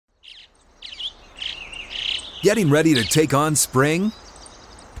Getting ready to take on spring?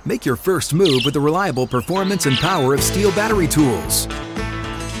 Make your first move with the reliable performance and power of Steel battery tools.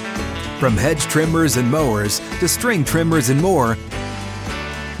 From hedge trimmers and mowers to string trimmers and more,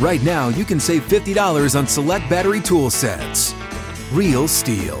 right now you can save $50 on select battery tool sets. Real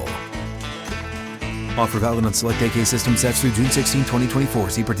Steel. Offer valid on select AK system sets through June 16,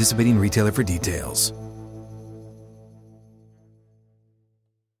 2024. See participating retailer for details.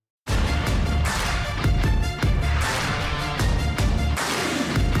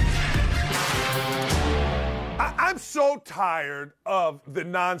 I'm so tired of the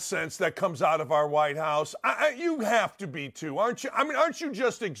nonsense that comes out of our White House. You have to be too, aren't you? I mean, aren't you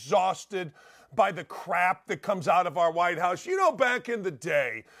just exhausted by the crap that comes out of our White House? You know, back in the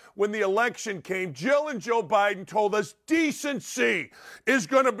day when the election came, Jill and Joe Biden told us decency is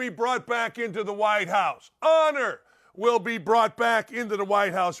going to be brought back into the White House. Honor will be brought back into the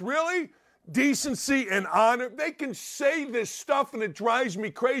White House. Really? Decency and honor? They can say this stuff and it drives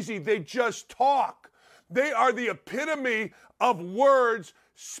me crazy. They just talk. They are the epitome of words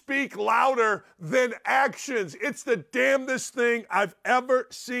speak louder than actions. It's the damnedest thing I've ever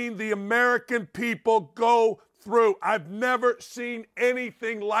seen the American people go through. I've never seen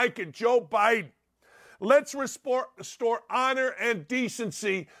anything like it. Joe Biden, let's restore honor and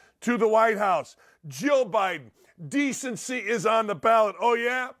decency to the White House. Jill Biden, decency is on the ballot. Oh,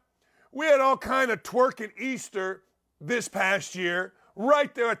 yeah? We had all kind of twerking Easter this past year,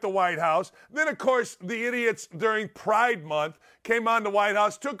 right there at the White House. Then, of course, the idiots during Pride Month came on the White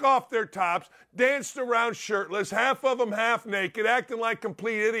House, took off their tops, danced around shirtless, half of them half naked, acting like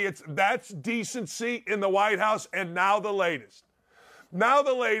complete idiots. That's decency in the White House. And now the latest. Now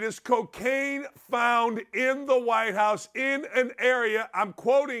the latest, cocaine found in the White House in an area, I'm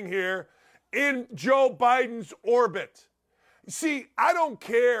quoting here, in Joe Biden's orbit. See, I don't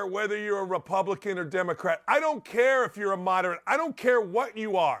care whether you're a Republican or Democrat. I don't care if you're a moderate. I don't care what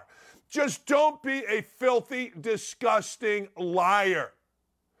you are. Just don't be a filthy, disgusting liar.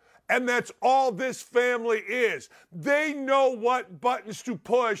 And that's all this family is. They know what buttons to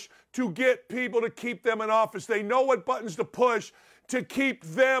push to get people to keep them in office. They know what buttons to push to keep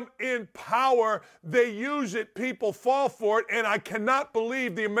them in power. They use it. People fall for it. And I cannot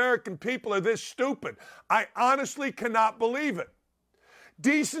believe the American people are this stupid. I honestly cannot believe it.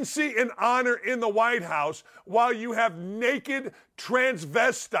 Decency and honor in the White House while you have naked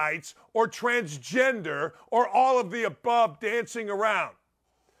transvestites or transgender or all of the above dancing around.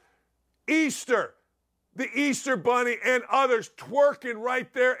 Easter, the Easter Bunny and others twerking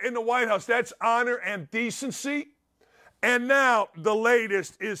right there in the White House. That's honor and decency. And now the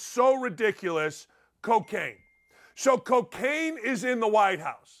latest is so ridiculous, cocaine. So cocaine is in the White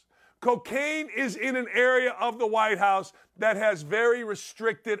House. Cocaine is in an area of the White House that has very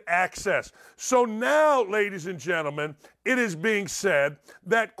restricted access. So now, ladies and gentlemen, it is being said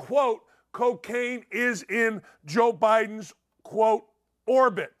that, quote, cocaine is in Joe Biden's, quote,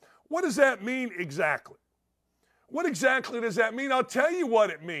 orbit. What does that mean exactly? What exactly does that mean? I'll tell you what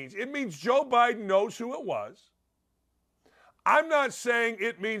it means. It means Joe Biden knows who it was. I'm not saying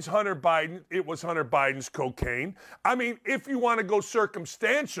it means Hunter Biden, it was Hunter Biden's cocaine. I mean, if you want to go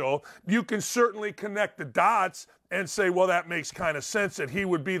circumstantial, you can certainly connect the dots and say, well, that makes kind of sense that he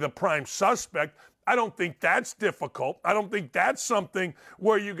would be the prime suspect. I don't think that's difficult. I don't think that's something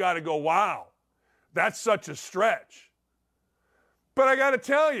where you got to go, wow, that's such a stretch. But I got to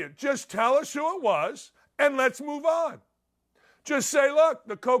tell you, just tell us who it was and let's move on. Just say, look,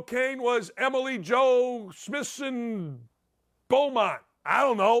 the cocaine was Emily Jo Smithson Beaumont, I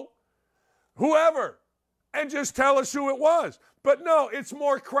don't know, whoever, and just tell us who it was. But no, it's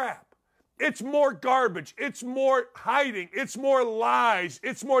more crap. It's more garbage. It's more hiding. It's more lies.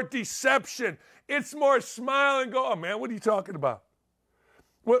 It's more deception. It's more smile and go, oh man, what are you talking about?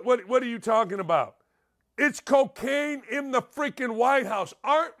 What are you talking about? It's cocaine in the freaking White House.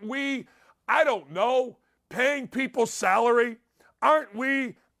 Aren't we, I don't know, paying people salary? Aren't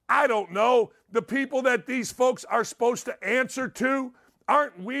we, I don't know, the people that these folks are supposed to answer to?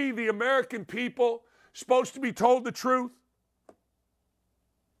 Aren't we, the American people, supposed to be told the truth?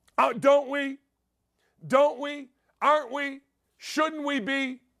 Don't we? Don't we? Aren't we? Shouldn't we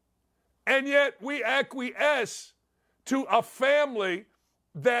be? And yet we acquiesce to a family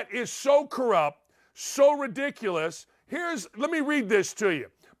that is so corrupt, so ridiculous. Let me read this to you.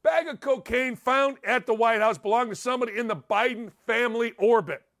 Bag of cocaine found at the White House belonged to somebody in the Biden family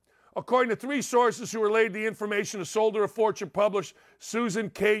orbit. According to three sources who relayed the information to Soldier of Fortune published Susan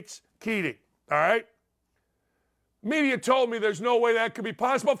Cates Keating. All right? Media told me there's no way that could be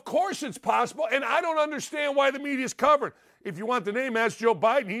possible. Of course it's possible, and I don't understand why the media is covered. If you want the name, ask Joe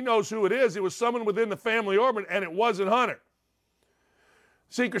Biden. He knows who it is. It was someone within the family orbit, and it wasn't Hunter.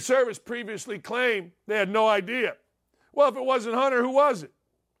 Secret Service previously claimed they had no idea. Well, if it wasn't Hunter, who was it?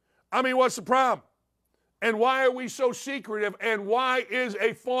 I mean, what's the problem? And why are we so secretive? And why is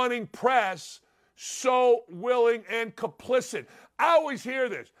a fawning press so willing and complicit? I always hear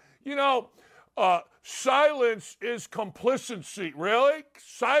this. Silence is complicity. Really?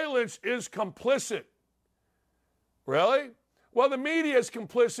 Silence is complicit. Really? Well, the media is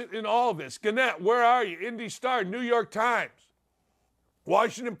complicit in all of this. Gannett, where are you? Indy Star, New York Times,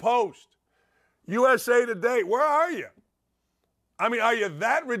 Washington Post, USA Today, where are you? I mean, are you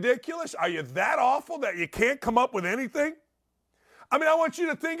that ridiculous? Are you that awful that you can't come up with anything? I mean, I want you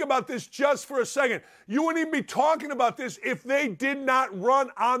to think about this just for a second. You wouldn't even be talking about this if they did not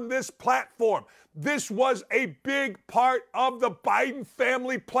run on this platform. This was a big part of the Biden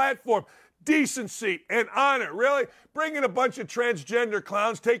family platform. Decency and honor. Really? Bring in a bunch of transgender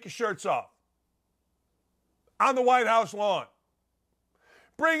clowns, take your shirts off on the White House lawn.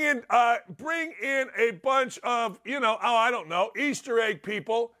 Bring in a bunch of, Easter egg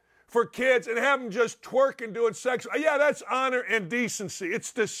people for kids and have them just twerk and doing sex. Yeah, that's honor and decency.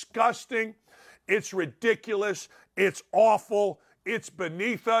 It's disgusting. It's ridiculous. It's awful. It's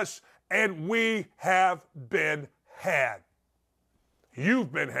beneath us. And we have been had.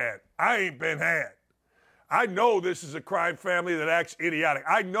 You've been had. I ain't been had. I know this is a crime family that acts idiotic.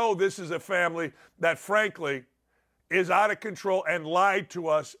 I know this is a family that, frankly, is out of control and lied to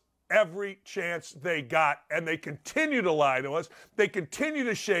us every chance they got. And they continue to lie to us. They continue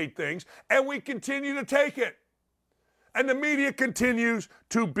to shade things. And we continue to take it. And the media continues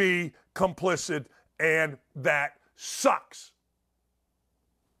to be complicit. And that sucks.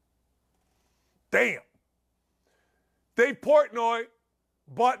 Damn. Dave Portnoy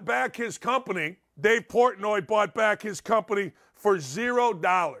bought back his company. Dave Portnoy bought back his company for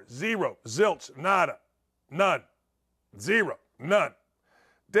 $0. Zero. Zilch. Nada. None. Zero. None.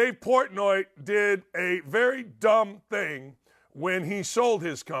 Dave Portnoy did a very dumb thing when he sold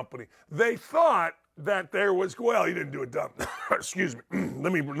his company. They thought that there was, well, he didn't do it dumb. Excuse me.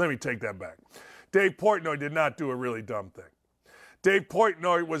 Let me take that back. Dave Portnoy did not do a really dumb thing. Dave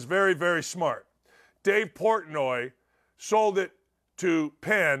Portnoy was very, very smart. Dave Portnoy sold it to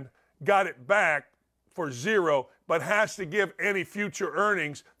Penn, got it back for $0, but has to give any future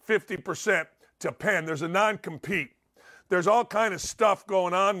earnings 50% to Penn. There's a non-compete. There's all kind of stuff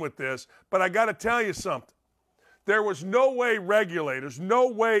going on with this, but I got to tell you something. There was no way regulators, no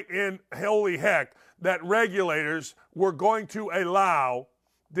way in holy heck that regulators were going to allow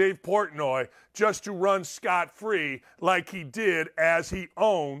Dave Portnoy just to run scot-free like he did as he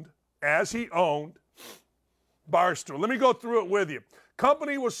owned Barstool. Let me go through it with you.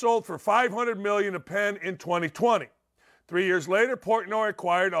 Company was sold for $500 million to Penn in 2020. 3 years later, Portnoy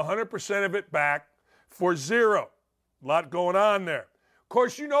acquired 100% of it back for $0. A lot going on there. Of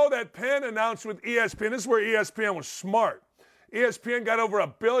course, you know that Penn announced with ESPN. This is where ESPN was smart. ESPN got over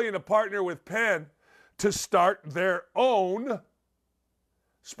 $1 billion to partner with Penn to start their own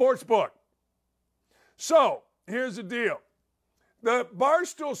sports book. So, here's the deal. The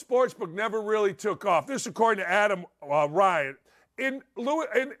Barstool Sportsbook never really took off. This, according to Adam Ryan. In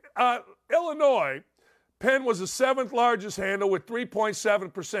Illinois, Penn was the seventh largest handle with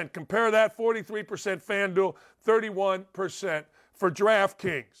 3.7%. Compare that, 43% FanDuel, 31% for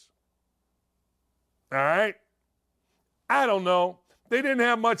DraftKings. All right? I don't know. They didn't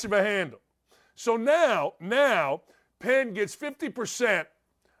have much of a handle. So now Penn gets 50%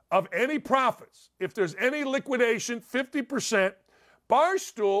 of any profits. If there's any liquidation, 50%.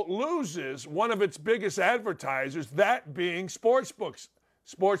 Barstool loses one of its biggest advertisers, that being sportsbooks.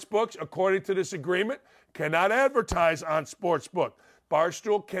 Sportsbooks, according to this agreement, cannot advertise on sportsbook.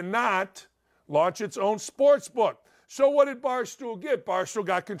 Barstool cannot launch its own sportsbook. So what did Barstool get? Barstool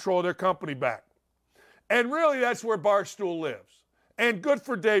got control of their company back. And really, that's where Barstool lives. And good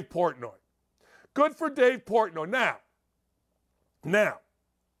for Dave Portnoy. Good for Dave Portnoy. Now,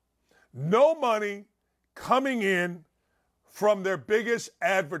 no money coming in from their biggest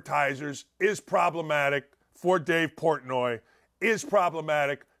advertisers is problematic for Dave Portnoy, is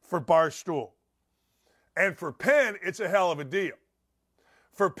problematic for Barstool. And for Penn, it's a hell of a deal.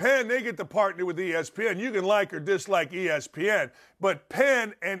 For Penn, they get to partner with ESPN. You can like or dislike ESPN, but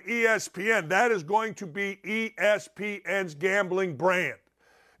Penn and ESPN, that is going to be ESPN's gambling brand.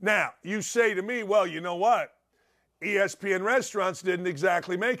 Now, you say to me, well, you know what? ESPN restaurants didn't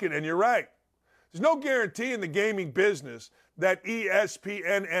exactly make it, and you're right. There's no guarantee in the gaming business that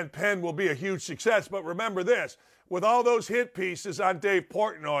ESPN and Penn will be a huge success. But remember this, with all those hit pieces on Dave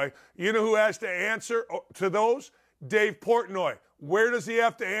Portnoy, you know who has to answer to those? Dave Portnoy. Where does he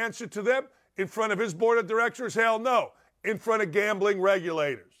have to answer to them? In front of his board of directors? Hell no. In front of gambling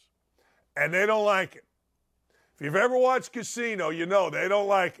regulators. And they don't like it. If you've ever watched Casino, you know they don't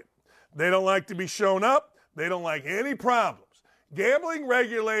like it. They don't like to be shown up. They don't like any problems. Gambling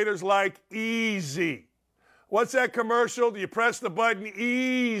regulators like easy. What's that commercial? Do you press the button?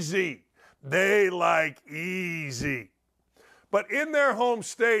 Easy. They like easy. But in their home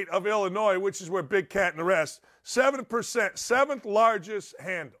state of Illinois, which is where Big Cat and the rest, 7%, seventh largest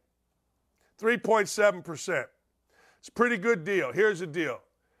handle, 3.7%. It's a pretty good deal. Here's the deal.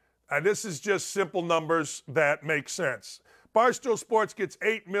 And this is just simple numbers that make sense. Barstool Sports gets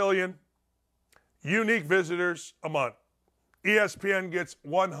 8 million unique visitors a month. ESPN gets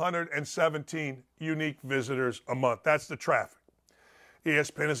 117 unique visitors a month. That's the traffic.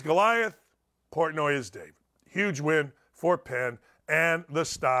 ESPN is Goliath. Portnoy is David. Huge win for Penn, and the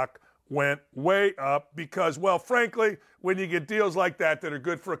stock went way up because, well, frankly, when you get deals like that that are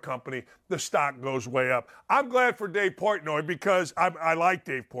good for a company, the stock goes way up. I'm glad for Dave Portnoy because I like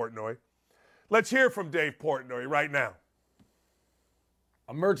Dave Portnoy. Let's hear from Dave Portnoy right now.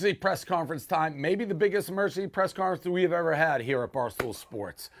 Emergency press conference time. Maybe the biggest emergency press conference that we have ever had here at Barstool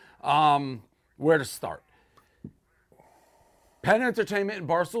Sports. Where to start? Penn Entertainment and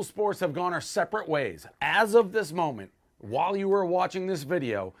Barstool Sports have gone our separate ways. As of this moment, while you were watching this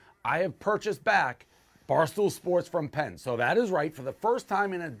video, I have purchased back Barstool Sports from Penn. So that is right. For the first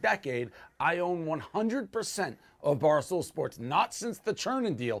time in a decade, I own 100% of Barstool Sports. Not since the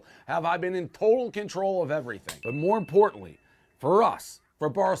Chernin deal have I been in total control of everything. But more importantly, for us, for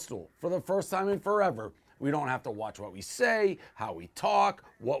Barstool, for the first time in forever, we don't have to watch what we say, how we talk,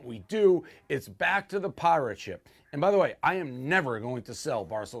 what we do. It's back to the pirate ship. And by the way, I am never going to sell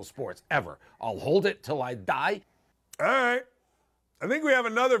Barstool Sports, ever. I'll hold it till I die. All right. I think we have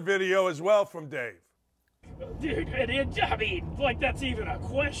another video as well from Dave. Dude, I mean, like that's even a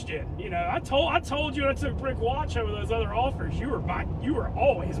question. You know, I told you when I took Brick Watch over those other offers, you were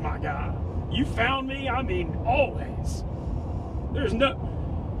always my guy. You found me, I mean, always. There's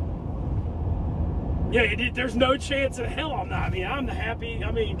no chance in hell I'm not. I mean, I'm happy.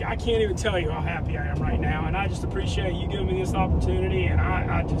 I mean, I can't even tell you how happy I am right now, and I just appreciate you giving me this opportunity. And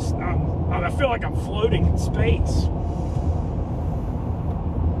I feel like I'm floating in space.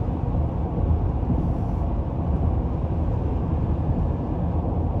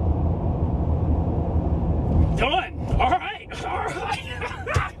 Done. All right.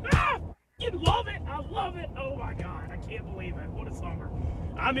 You love it. I love it. Oh my God, I can't believe it. What a summer.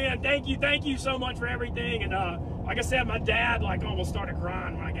 I mean, thank you so much for everything. And like I said, my dad like almost started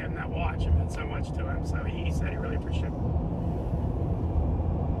crying when I gave him that watch. It meant so much to him. So he said he really appreciated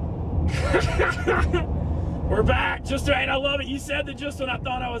it. We're back. Just right. I love it. You said that just when I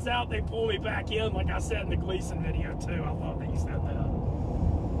thought I was out, they pulled me back in, like I said in the Gleason video too. I love that you said that.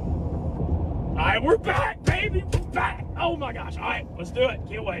 All right, we're back, baby. We're back. Oh my gosh. All right, let's do it.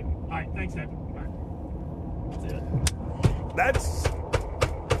 Can't wait. All right, thanks, David. All right. That's it.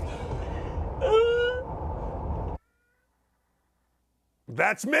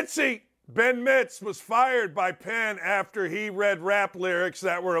 That's Mitzi. Ben Mitz was fired by Penn after he read rap lyrics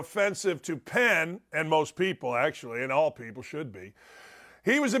that were offensive to Penn, and most people, actually, and all people should be.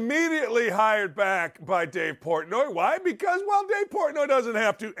 He was immediately hired back by Dave Portnoy. Why? Because, well, Dave Portnoy doesn't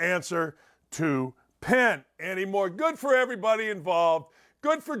have to answer to Penn anymore. Good for everybody involved.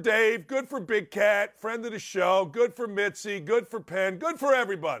 Good for Dave. Good for Big Cat, friend of the show. Good for Mitzi. Good for Penn. Good for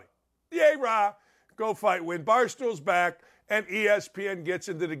everybody. Yay, rah. Go fight, win. Barstool's back, and ESPN gets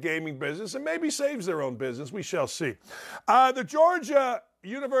into the gaming business and maybe saves their own business. We shall see. The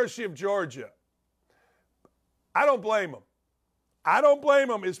University of Georgia, I don't blame them. I don't blame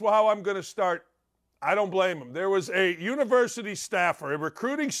them is how I'm going to start. I don't blame them. There was a university staffer, a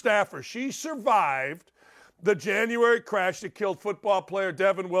recruiting staffer. She survived the January crash that killed football player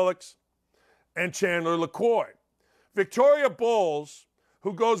Devin Willicks and Chandler LaCoy. Victoria Bowles,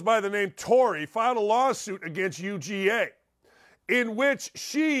 who goes by the name Tori, filed a lawsuit against UGA in which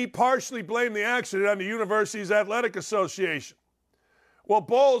she partially blamed the accident on the university's athletic association. Well,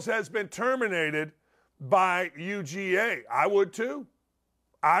 Bowles has been terminated by UGA. I would too.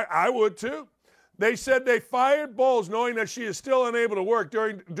 I would too. They said they fired Bowles knowing that she is still unable to work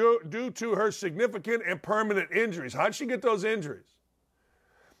due to her significant and permanent injuries. How'd she get those injuries?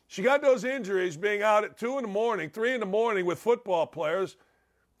 She got those injuries being out at 2 in the morning, 3 in the morning with football players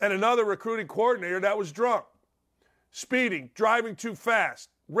and another recruiting coordinator that was drunk, speeding, driving too fast,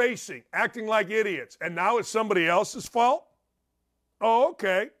 racing, acting like idiots. And now it's somebody else's fault? Oh,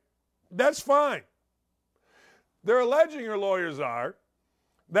 okay. That's fine. They're alleging, her lawyers are,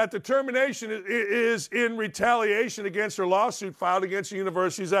 that the termination is in retaliation against her lawsuit filed against the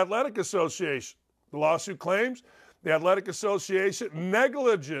university's athletic association. The lawsuit claims the athletic association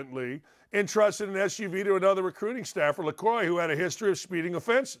negligently entrusted an SUV to another recruiting staffer, LaCroix, who had a history of speeding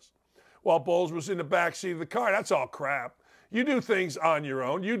offenses, while Bowles was in the backseat of the car. That's all crap. You do things on your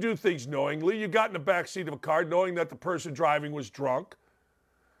own. You do things knowingly. You got in the backseat of a car knowing that the person driving was drunk.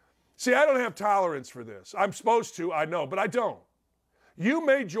 See, I don't have tolerance for this. I'm supposed to, I know, but I don't. You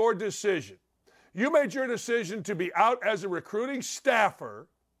made your decision. You made your decision to be out as a recruiting staffer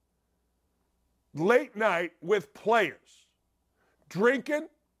late night with players, drinking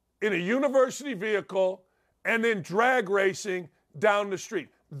in a university vehicle and then drag racing down the street.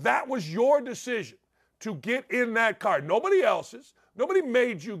 That was your decision to get in that car. Nobody else's. Nobody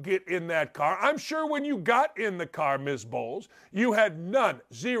made you get in that car. I'm sure when you got in the car, Ms. Bowles, you had none,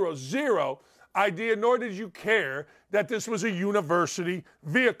 zero idea, nor did you care that this was a university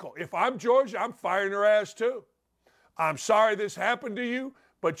vehicle. If I'm Georgia, I'm firing her ass too. I'm sorry this happened to you,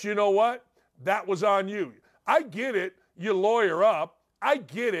 but you know what? That was on you. I get it. You lawyer up. I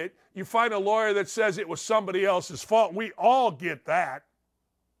get it. You find a lawyer that says it was somebody else's fault. We all get that.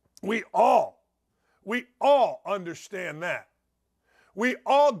 We all understand that. We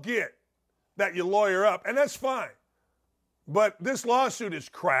all get that you lawyer up, and that's fine. But this lawsuit is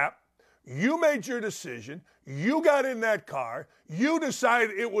crap. You made your decision. You got in that car. You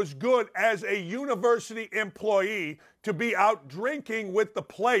decided it was good as a university employee to be out drinking with the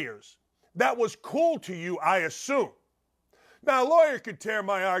players. That was cool to you, I assume. Now, a lawyer could tear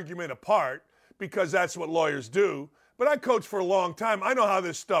my argument apart because that's what lawyers do, but I coached for a long time. I know how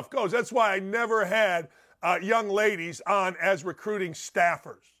this stuff goes. That's why I never had young ladies on as recruiting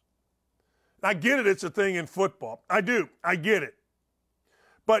staffers. I get it, it's a thing in football. I do, I get it.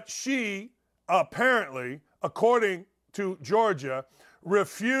 But she apparently, according to Georgia,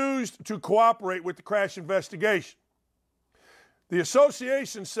 refused to cooperate with the crash investigation. The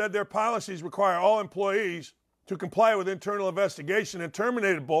association said their policies require all employees to comply with internal investigation and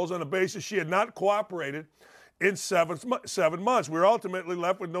terminated Bowles on the basis she had not cooperated in 7 months. We were ultimately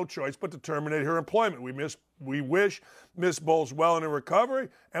left with no choice but to terminate her employment. We wish Ms. Bowles well in her recovery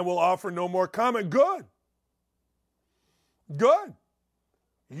and will offer no more comment. Good.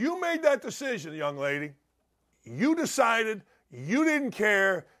 You made that decision, young lady. You decided. You didn't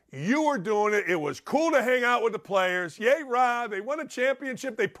care. You were doing it. It was cool to hang out with the players. Yay, rah. They won a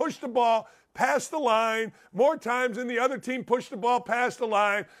championship. They pushed the ball past the line more times than the other team pushed the ball past the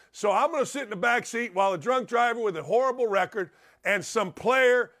line. So I'm going to sit in the back seat while a drunk driver with a horrible record and some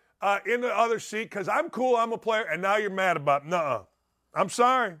player in the other seat because I'm cool, I'm a player, and now you're mad about it. Nuh-uh. I'm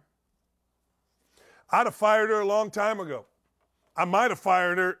sorry. I'd have fired her a long time ago. I might have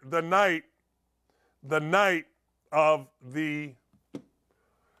fired her the night of the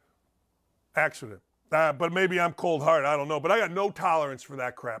accident. But maybe I'm cold-hearted. I don't know. But I got no tolerance for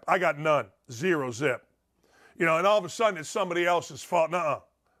that crap. I got none. Zero zip. You know, and all of a sudden it's somebody else's fault. Nuh-uh.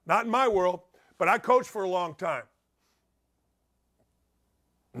 Not in my world. But I coached for a long time.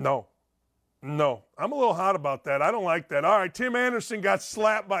 No. I'm a little hot about that. I don't like that. All right, Tim Anderson got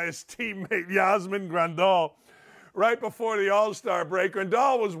slapped by his teammate Yasmin Grandal right before the All-Star break.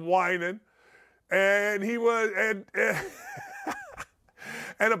 Grandal was whining, and he was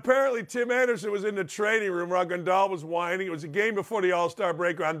and apparently Tim Anderson was in the training room while Grandal was whining. It was a game before the All-Star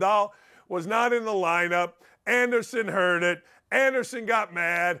break. Grandal was not in the lineup. Anderson heard it. Anderson got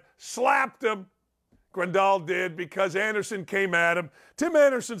mad, slapped him. Grandal did because Anderson came at him. Tim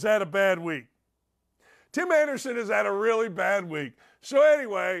Anderson's had a bad week. Tim Anderson has had a really bad week. So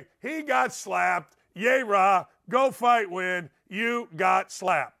anyway, he got slapped. Yay, rah. Go fight, win. You got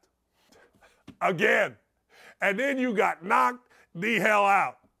slapped. Again. And then you got knocked the hell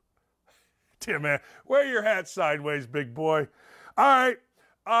out. Tim, man, wear your hat sideways, big boy. All right.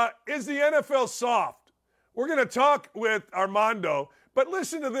 Is the NFL soft? We're going to talk with Armando, but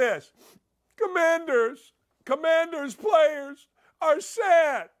listen to this. Commanders players are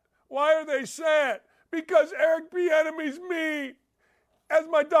sad. Why are they sad? Because Eric Bieniemy's mean. As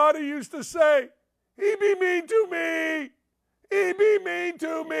my daughter used to say, he be mean to me. He be mean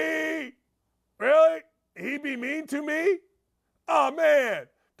to me. Really? He be mean to me? Oh, man,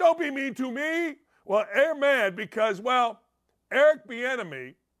 don't be mean to me. Well, they're mad because, well, Eric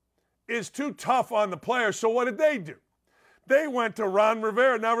Bieniemy is too tough on the players. So what did they do? They went to Ron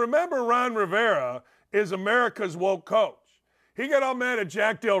Rivera. Now, remember, Ron Rivera is America's woke coach. He got all mad at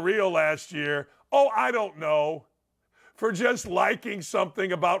Jack Del Rio last year. Oh, I don't know. For just liking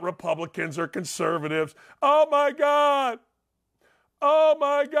something about Republicans or conservatives. Oh, my God. Oh,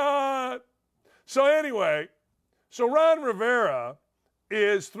 my God. So anyway, so Ron Rivera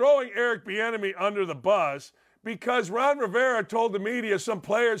is throwing Eric Bieniemy under the bus because Ron Rivera told the media some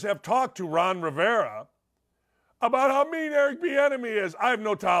players have talked to Ron Rivera about how mean Eric Bieniemy is. I have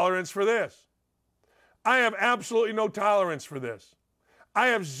no tolerance for this. I have absolutely no tolerance for this. I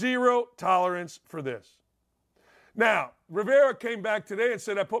have zero tolerance for this. Now, Rivera came back today and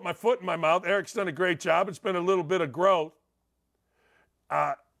said, I put my foot in my mouth. Eric's done a great job. It's been a little bit of growth.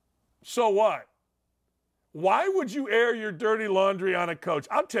 So what? Why would you air your dirty laundry on a coach?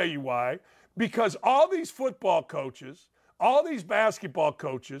 I'll tell you why. Because all these football coaches, all these basketball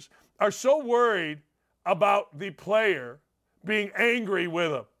coaches are so worried about the player being angry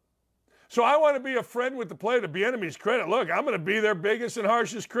with them. So I want to be a friend with the player, to Bieniemy's credit. Look, I'm going to be their biggest and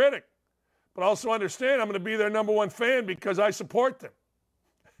harshest critic. But also understand I'm going to be their number one fan because I support them.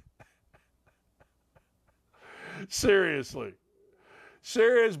 Seriously.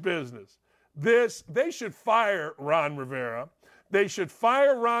 Serious business. They should fire Ron Rivera. They should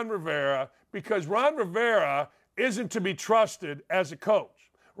fire Ron Rivera because Ron Rivera isn't to be trusted as a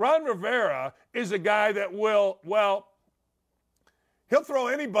coach. Ron Rivera is a guy that he'll throw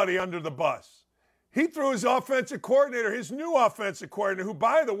anybody under the bus. He threw his offensive coordinator, his new offensive coordinator, who,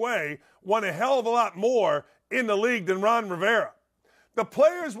 by the way, won a hell of a lot more in the league than Ron Rivera. The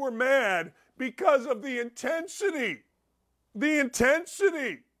players were mad because of the intensity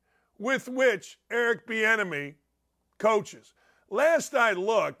with which Eric Bieniemy coaches. Last I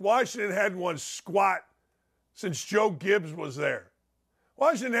looked, Washington hadn't won squat since Joe Gibbs was there.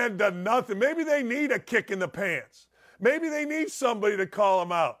 Washington hadn't done nothing. Maybe they need a kick in the pants. Maybe they need somebody to call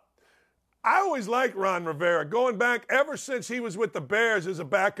them out. I always liked Ron Rivera, going back ever since he was with the Bears as a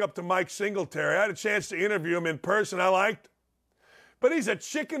backup to Mike Singletary. I had a chance to interview him in person. I liked him. But he's a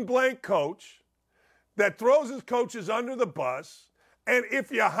chicken blank coach that throws his coaches under the bus. And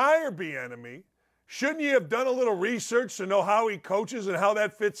if you hire Bieniemy, shouldn't you have done a little research to know how he coaches and how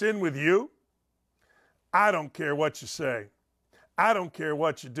that fits in with you? I don't care what you say. I don't care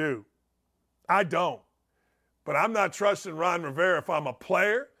what you do. I don't. But I'm not trusting Ron Rivera if I'm a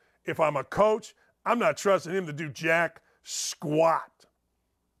player. If I'm a coach, I'm not trusting him to do jack squat.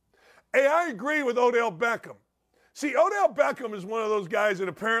 Hey, I agree with Odell Beckham. See, Odell Beckham is one of those guys that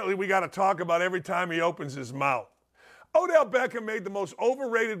apparently we got to talk about every time he opens his mouth. Odell Beckham made the most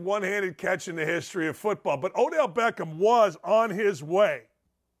overrated one-handed catch in the history of football, but Odell Beckham was on his way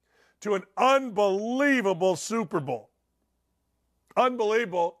to an unbelievable Super Bowl.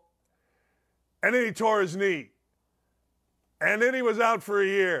 Unbelievable. And then he tore his knee. And then he was out for a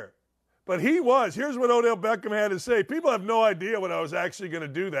year. But here's what Odell Beckham had to say. People have no idea what I was actually going to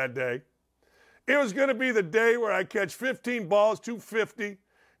do that day. It was going to be the day where I catch 15 balls, 250.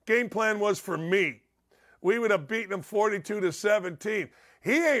 Game plan was for me. We would have beaten him 42-17.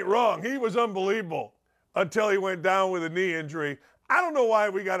 He ain't wrong. He was unbelievable until he went down with a knee injury. I don't know why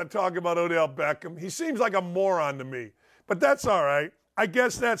we got to talk about Odell Beckham. He seems like a moron to me. But that's all right. I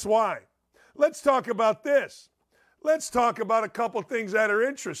guess that's why. Let's talk about this. Let's talk about a couple things that are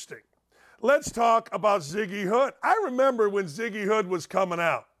interesting. Let's talk about Ziggy Hood. I remember when Ziggy Hood was coming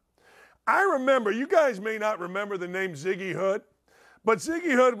out. I remember, you guys may not remember the name Ziggy Hood, but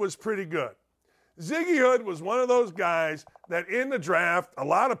Ziggy Hood was pretty good. Ziggy Hood was one of those guys that in the draft, a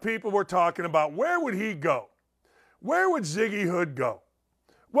lot of people were talking about where would he go? Where would Ziggy Hood go?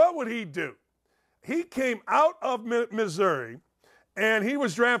 What would he do? He came out of Missouri, and he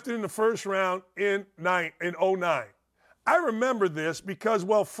was drafted in the first round in 2009. I remember this because,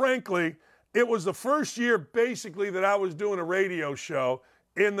 well, frankly, it was the first year basically that I was doing a radio show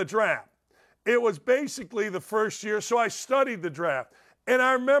in the draft. It was basically the first year, so I studied the draft. And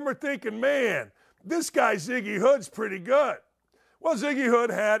I remember thinking, man, this guy Ziggy Hood's pretty good. Well, Ziggy Hood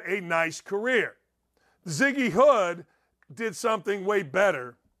had a nice career. Ziggy Hood did something way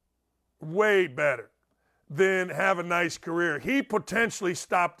better than have a nice career. He potentially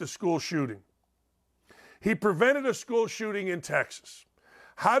stopped a school shooting. He prevented a school shooting in Texas.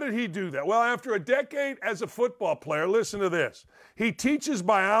 How did he do that? Well, after a decade as a football player, listen to this. He teaches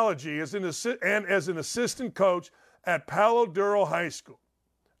biology as an assistant coach at Palo Duro High School.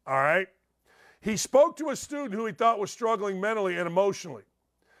 All right? He spoke to a student who he thought was struggling mentally and emotionally.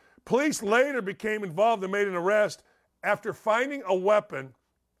 Police later became involved and made an arrest after finding a weapon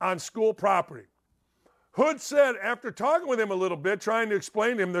on school property. Hood said after talking with him a little bit, trying to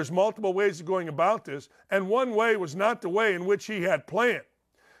explain to him there's multiple ways of going about this, and one way was not the way in which he had planned.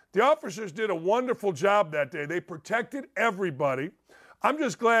 The officers did a wonderful job that day. They protected everybody. I'm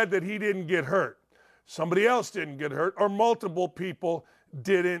just glad that he didn't get hurt. Somebody else didn't get hurt, or multiple people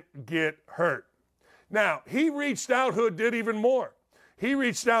didn't get hurt. Now, he reached out, Hood did even more. He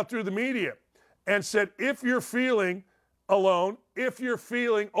reached out through the media and said, if you're feeling alone, if you're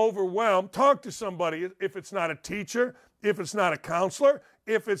feeling overwhelmed, talk to somebody. If it's not a teacher, if it's not a counselor,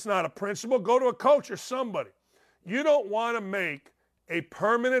 if it's not a principal, go to a coach or somebody. You don't want to make a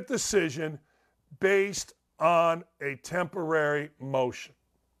permanent decision based on a temporary motion.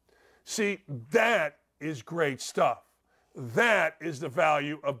 See, that is great stuff. That is the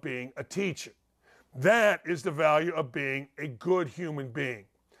value of being a teacher. That is the value of being a good human being.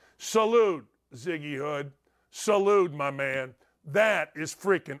 Salute, Ziggy Hood. Salute, my man. That is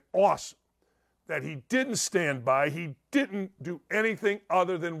freaking awesome. That he didn't stand by. He didn't do anything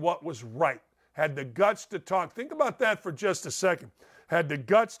other than what was right. Had the guts to talk. Think about that for just a second. Had the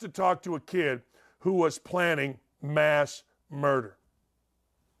guts to talk to a kid who was planning mass murder.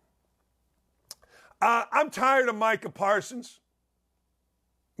 I'm tired of Micah Parsons.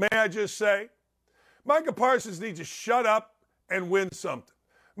 May I just say? Micah Parsons needs to shut up and win something.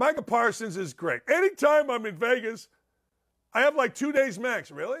 Micah Parsons is great. Anytime I'm in Vegas, I have like 2 days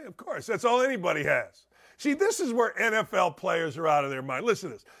max. Really? Of course. That's all anybody has. See, this is where NFL players are out of their mind. Listen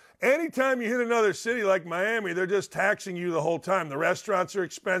to this. Anytime you hit another city like Miami, they're just taxing you the whole time. The restaurants are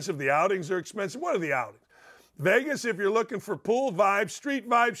expensive. The outings are expensive. What are the outings? Vegas, if you're looking for pool vibes, street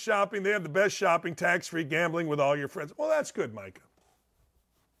vibe shopping, they have the best shopping, tax-free gambling with all your friends. Well, that's good, Micah.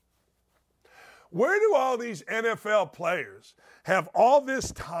 Where do all these NFL players have all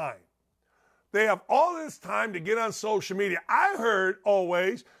this time? They have all this time to get on social media. I heard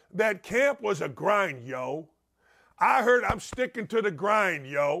always that camp was a grind, yo. I heard I'm sticking to the grind,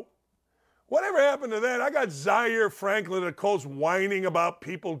 yo. Whatever happened to that? I got Zaire Franklin and Colts whining about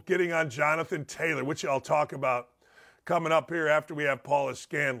people getting on Jonathan Taylor, which I'll talk about coming up here after we have Paula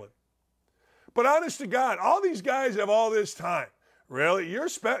Scanlan. But honest to God, all these guys have all this time. Really?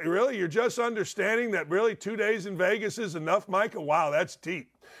 You're just understanding that really 2 days in Vegas is enough, Micah? Wow, that's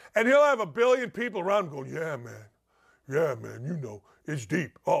deep. And he'll have 1 billion people around him going, yeah, man, you know, it's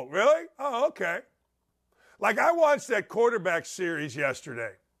deep. Oh, really? Oh, okay. Like I watched that quarterback series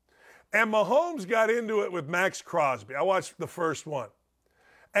yesterday. And Mahomes got into it with Max Crosby. I watched the first one.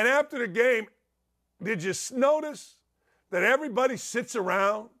 And after the game, did you notice that everybody sits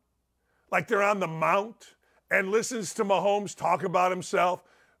around like they're on the mount and listens to Mahomes talk about himself?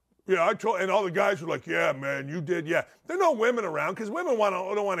 Yeah, and all the guys were like, yeah, man, you did, yeah. There are no women around because women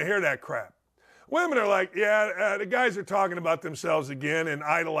don't want to hear that crap. Women are like, yeah, the guys are talking about themselves again and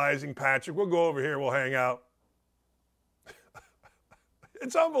idolizing Patrick. We'll go over here, we'll hang out.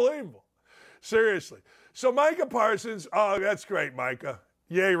 It's unbelievable. Seriously. So Micah Parsons, oh, that's great, Micah.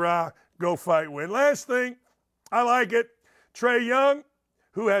 Yay, rah, go fight, win. Last thing, I like it. Trae Young,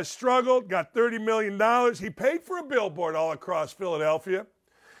 who has struggled, got $30 million. He paid for a billboard all across Philadelphia.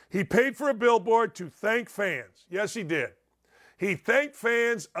 He paid for a billboard to thank fans. Yes, he did. He thanked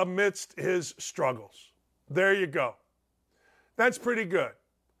fans amidst his struggles. There you go. That's pretty good.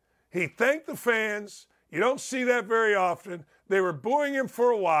 He thanked the fans. You don't see that very often. They were booing him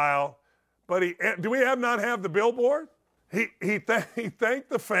for a while, but do we not have the billboard? He thanked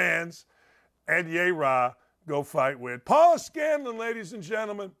the fans, and yay, rah, go fight, win. Paula Scanlan, ladies and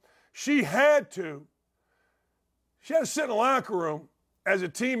gentlemen, she had to sit in the locker room as a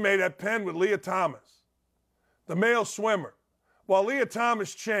teammate at Penn with Leah Thomas, the male swimmer, while Leah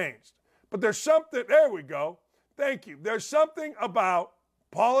Thomas changed. But there's something, there we go, thank you. There's something about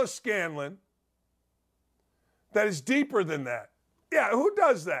Paula Scanlan that is deeper than that. Yeah, who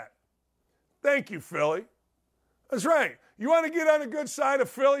does that? Thank you, Philly. That's right. You want to get on the good side of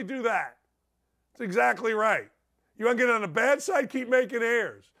Philly? Do that. That's exactly right. You want to get on the bad side? Keep making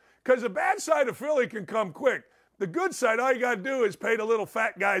errors. Because the bad side of Philly can come quick. The good side, all you got to do is pay the little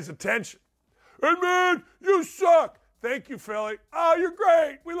fat guy's attention. Hey, man, you suck. Thank you, Philly. Oh, you're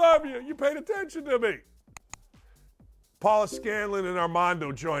great. We love you. You paid attention to me. Paula Scanlan and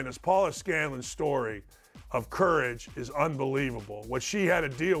Armando join us. Paula Scanlan's story of courage is unbelievable. What she had to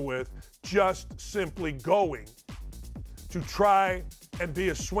deal with just simply going to try and be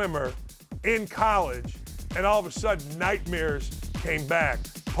a swimmer in college, and all of a sudden nightmares came back.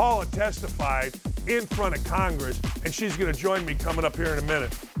 Paula testified in front of Congress, and she's going to join me coming up here in a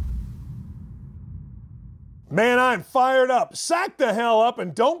minute. Man, I'm fired up. Sack the hell up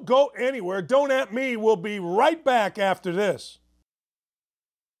and don't go anywhere. Don't at me. We'll be right back after this.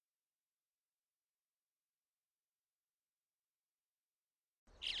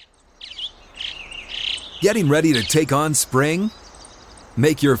 Getting ready to take on spring?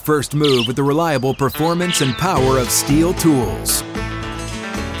 Make your first move with the reliable performance and power of Steel tools.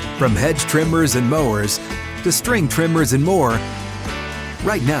 From hedge trimmers and mowers to string trimmers and more,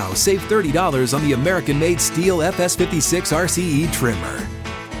 right now save $30 on the American-made Steel FS56 RCE trimmer.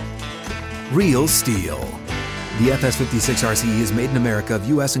 Real Steel. The FS56 RCE is made in America of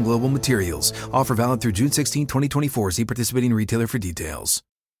U.S. and global materials. Offer valid through June 16, 2024. See participating retailer for details.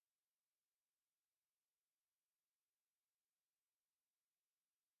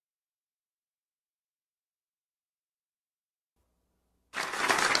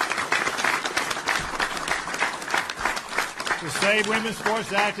 The Save Women's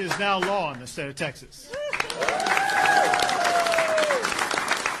Sports Act is now law in the state of Texas.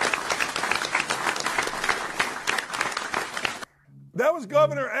 That was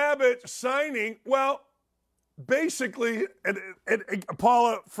Governor Abbott signing, well, basically, and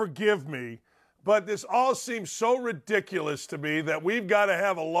Paula, forgive me, but this all seems so ridiculous to me that we've got to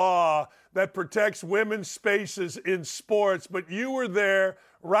have a law that protects women's spaces in sports. But you were there.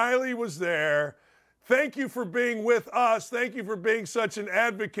 Riley was there. Thank you for being with us. Thank you for being such an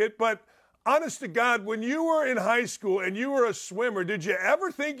advocate. But honest to God, when you were in high school and you were a swimmer, did you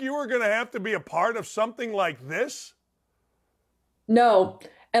ever think you were going to have to be a part of something like this? No.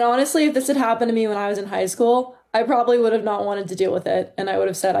 And honestly, if this had happened to me when I was in high school, I probably would have not wanted to deal with it. And I would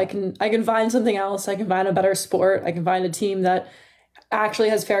have said, I can find something else. I can find a better sport. I can find a team that actually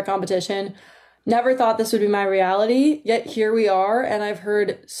has fair competition. Never thought this would be my reality, yet here we are. And I've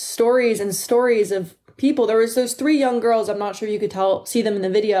heard stories and stories of people. There was those 3 young girls. I'm not sure if you could see them in the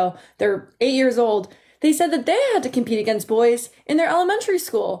video. They're 8 years old. They said that they had to compete against boys in their elementary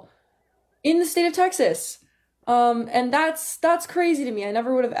school in the state of Texas. And that's crazy to me. I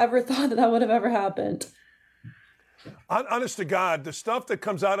never would have ever thought that would have ever happened. Honest to God, the stuff that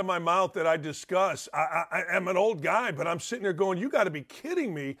comes out of my mouth that I discuss, I am an old guy, but I'm sitting there going, you got to be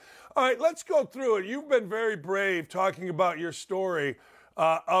kidding me. All right, let's go through it. You've been very brave talking about your story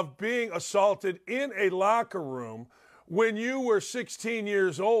of being assaulted in a locker room when you were 16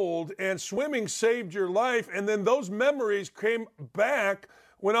 years old, and swimming saved your life. And then those memories came back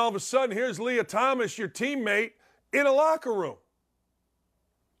when all of a sudden, here's Leah Thomas, your teammate, in a locker room.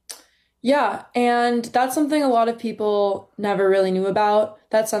 Yeah, and that's something a lot of people never really knew about.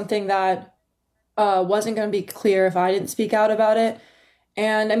 That's something that wasn't going to be clear if I didn't speak out about it.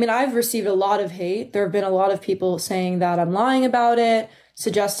 And I mean, I've received a lot of hate. There have been a lot of people saying that I'm lying about it,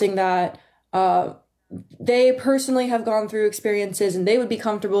 suggesting that they personally have gone through experiences and they would be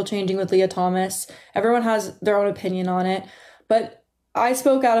comfortable changing with Leah Thomas. Everyone has their own opinion on it. But I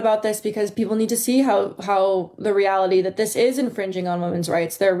spoke out about this because people need to see how the reality that this is infringing on women's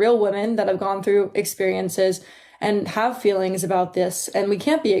rights. There are real women that have gone through experiences and have feelings about this, and we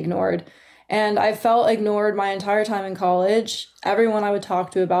can't be ignored. And I felt ignored my entire time in college. Everyone I would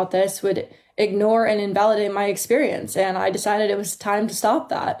talk to about this would ignore and invalidate my experience, and I decided it was time to stop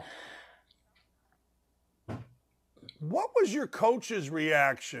that. What was your coach's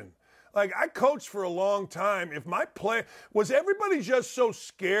reaction? Like, I coached for a long time. If my play, was everybody just so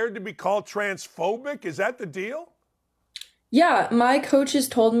scared to be called transphobic? Is that the deal? Yeah, my coaches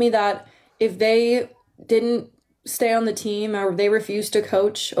told me that if they didn't stay on the team or they refused to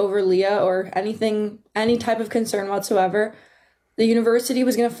coach over Leah or anything, any type of concern whatsoever, the university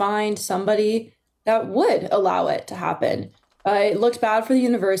was going to find somebody that would allow it to happen. It looked bad for the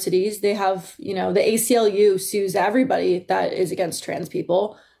universities. They have, the ACLU sues everybody that is against trans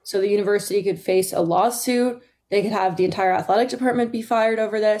people. So the university could face a lawsuit. They could have the entire athletic department be fired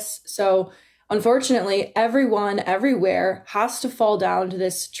over this. So unfortunately, everyone everywhere has to fall down to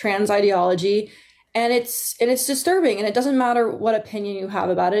this trans ideology. And it's disturbing. And it doesn't matter what opinion you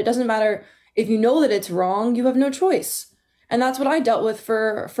have about it. It doesn't matter if you know that it's wrong, you have no choice. And that's what I dealt with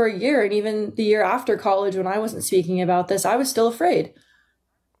for a year. And even the year after college, when I wasn't speaking about this, I was still afraid.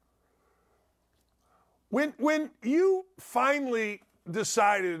 When you finally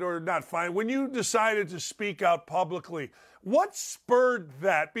decided, or not finally, when you decided to speak out publicly, what spurred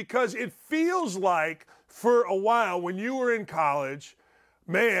that? Because it feels like for a while when you were in college,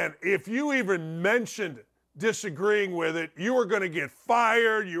 man, if you even mentioned disagreeing with it, you were going to get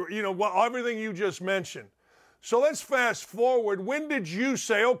fired, everything you just mentioned. So let's fast forward. When did you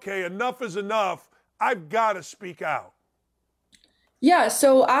say, okay, enough is enough, I've got to speak out? Yeah,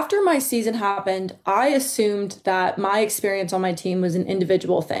 so after my season happened, I assumed that my experience on my team was an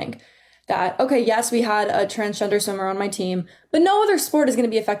individual thing. That, okay, yes, we had a transgender swimmer on my team, but no other sport is going to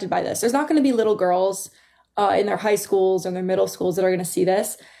be affected by this. There's not going to be little girls in their high schools and their middle schools that are going to see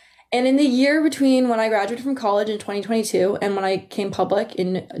this. And in the year between when I graduated from college in 2022 and when I came public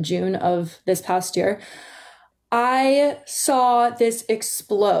in June of this past year, I saw this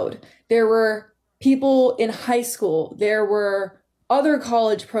explode. There were people in high school. There were other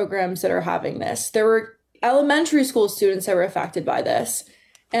college programs that are having this. There were elementary school students that were affected by this.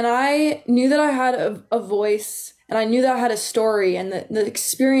 And I knew that I had a voice And I knew that I had a story, and the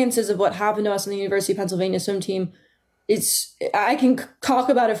experiences of what happened to us in the University of Pennsylvania swim team, I can talk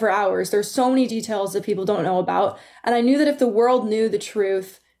about it for hours. There's so many details that people don't know about. And I knew that if the world knew the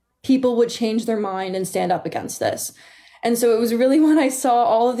truth, people would change their mind and stand up against this. And so it was really when I saw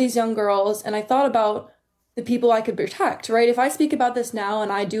all of these young girls and I thought about the people I could protect, right? If I speak about this now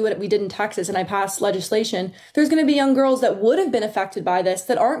and I do what we did in Texas and I pass legislation, there's going to be young girls that would have been affected by this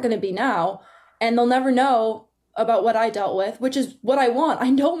that aren't going to be now. And they'll never know about what I dealt with, which is what I want. I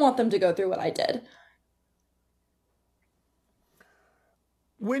don't want them to go through what I did.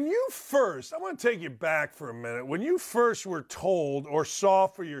 When you first, I want to take you back for a minute. When you first were told or saw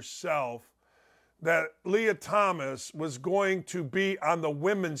for yourself that Lia Thomas was going to be on the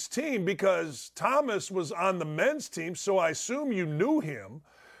women's team, because Thomas was on the men's team, so I assume you knew him.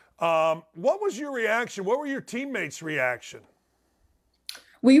 What was your reaction? What were your teammates' reaction?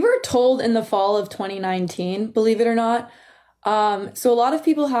 We were told in the fall of 2019, believe it or not. So a lot of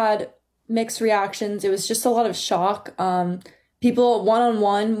people had mixed reactions. It was just a lot of shock. People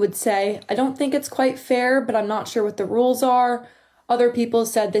one-on-one would say, I don't think it's quite fair, but I'm not sure what the rules are. Other people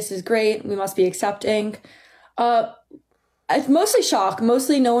said, this is great, we must be accepting. It's mostly shock.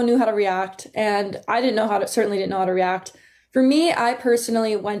 Mostly no one knew how to react. And I certainly didn't know how to react. For me, I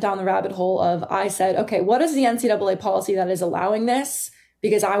personally went down the rabbit hole of, I said, okay, what is the NCAA policy that is allowing this?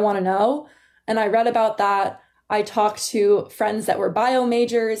 Because I want to know. And I read about that. I talked to friends that were bio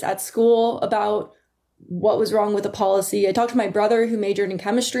majors at school about what was wrong with the policy. I talked to my brother who majored in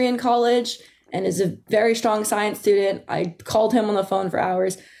chemistry in college and is a very strong science student. I called him on the phone for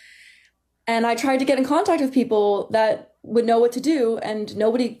hours. And I tried to get in contact with people that would know what to do, and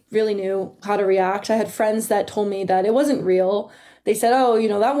nobody really knew how to react. I had friends that told me that it wasn't real. They said, oh,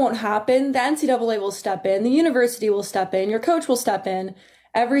 that won't happen. The NCAA will step in. The university will step in. Your coach will step in.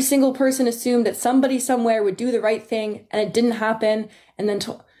 Every single person assumed that somebody somewhere would do the right thing, and it didn't happen. And then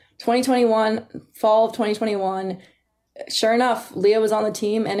 2021, fall of 2021, sure enough, Lia was on the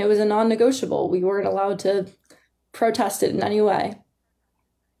team, and it was a non-negotiable. We weren't allowed to protest it in any way.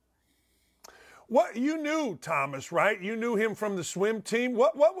 What you knew Thomas, right? You knew him from the swim team.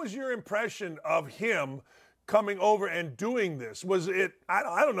 What was your impression of him coming over and doing this? Was it,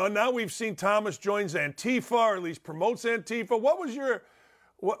 I don't know, now we've seen Thomas joins Antifa, or at least promotes Antifa. What was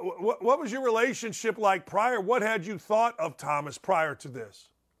your relationship like prior? What had you thought of Thomas prior to this?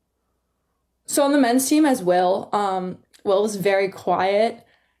 So on the men's team as Will was very quiet,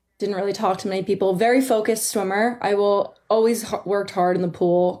 didn't really talk to many people, very focused swimmer. I will always worked hard in the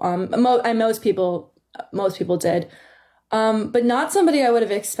pool. Most people did. But not somebody I would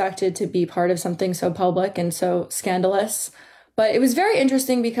have expected to be part of something so public and so scandalous. But it was very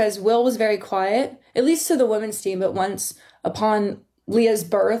interesting because Will was very quiet, at least to the women's team. But once upon Lia's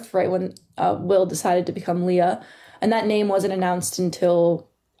birth, right when Will decided to become Lia, and that name wasn't announced until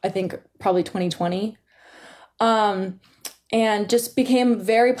I think probably 2020, and just became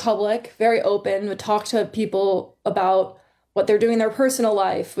very public, very open, would talk to people about what they're doing in their personal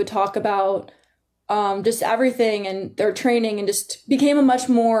life, would talk about just everything and their training, and just became a much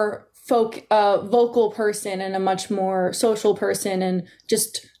more vocal person and a much more social person, and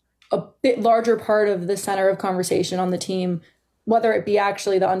just a bit larger part of the center of conversation on the team, whether it be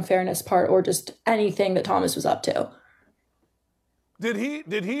actually the unfairness part or just anything that Thomas was up to. Did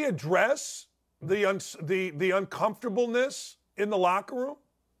he address the uncomfortableness in the locker room?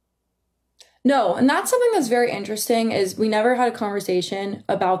 No, and that's something that's very interesting, is we never had a conversation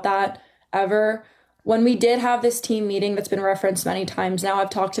about that ever. When we did have this team meeting that's been referenced many times now,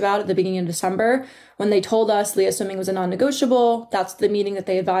 I've talked about at the beginning of December, when they told us Lia swimming was a non-negotiable, that's the meeting that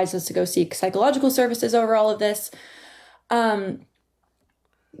they advised us to go seek psychological services over all of this.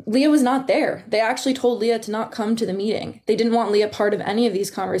 Lia was not there. They actually told Lia to not come to the meeting. They didn't want Lia part of any of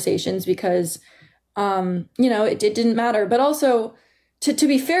these conversations because, it didn't matter. But also, to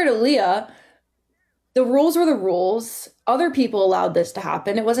be fair to Lia, the rules were the rules. Other people allowed this to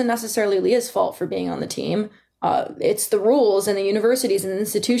happen. It wasn't necessarily Lia's fault for being on the team. It's the rules and the universities and the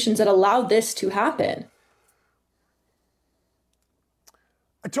institutions that allowed this to happen.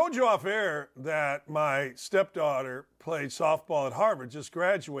 I told you off air that my stepdaughter played softball at Harvard, just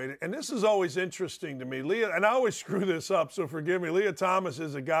graduated. And this is always interesting to me. Lia, and I always screw this up, so forgive me. Lia Thomas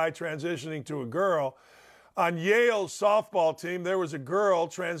is a guy transitioning to a girl. On Yale's softball team, there was a girl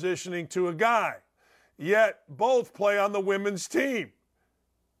transitioning to a guy. Yet both play on the women's team.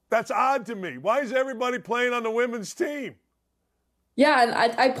 That's odd to me. Why is everybody playing on the women's team? Yeah,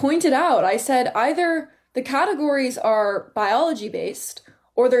 and I pointed out, I said either the categories are biology-based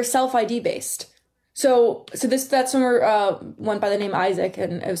or they're self-ID based. So that swimmer went by the name Isaac,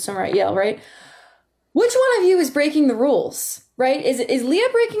 and it was swimmer at Yale, right? Which one of you is breaking the rules, right? Is Leah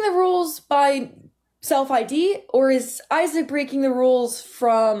breaking the rules by self-ID, or is Isaac breaking the rules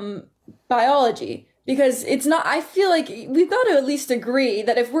from biology? Because it's not, I feel like we've got to at least agree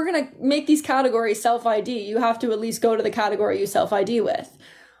that if we're going to make these categories self-ID, you have to at least go to the category you self-ID with.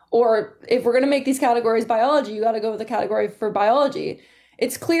 Or if we're going to make these categories biology, you got to go with the category for biology.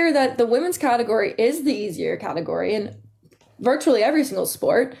 It's clear that the women's category is the easier category in virtually every single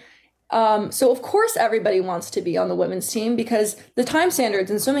sport. So of course everybody wants to be on the women's team because the time standards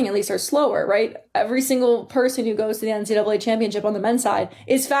in swimming at least are slower, right? Every single person who goes to the NCAA championship on the men's side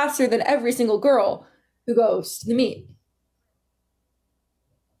is faster than every single girl who goes to the meet.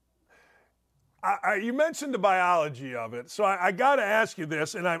 You mentioned the biology of it, so I got to ask you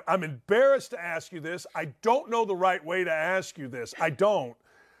this, and I'm embarrassed to ask you this. I don't know the right way to ask you this. I don't.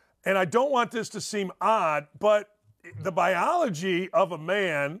 And I don't want this to seem odd, but the biology of a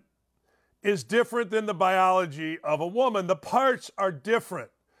man is different than the biology of a woman. The parts are different.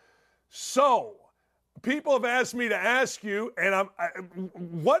 So people have asked me to ask you, and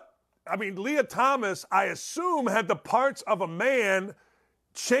Leah Thomas, I assume, had the parts of a man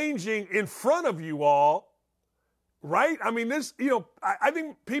changing in front of you all, right? I mean, I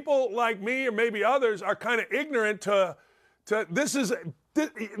think people like me or maybe others are kind of ignorant to this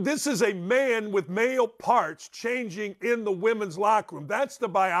is a man with male parts changing in the women's locker room. That's the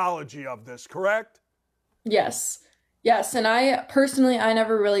biology of this, correct? Yes. And I personally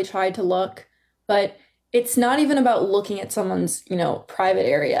never really tried to look, but it's not even about looking at someone's, private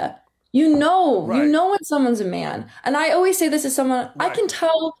area. You know when someone's a man. And I always say this as someone, right. I can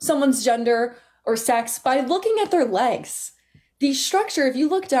tell someone's gender or sex by looking at their legs. The structure, if you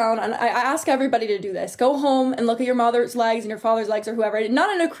look down, and I ask everybody to do this, go home and look at your mother's legs and your father's legs or whoever,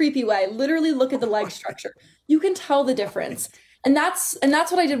 not in a creepy way, literally look at the leg structure. You can tell the difference. And that's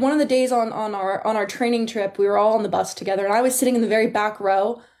what I did one of the days on our training trip. We were all on the bus together and I was sitting in the very back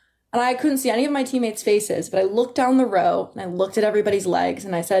row and I couldn't see any of my teammates' faces, but I looked down the row and I looked at everybody's legs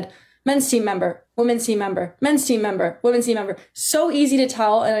and I said, men's team member, women's team member, men's team member, women's team member. So easy to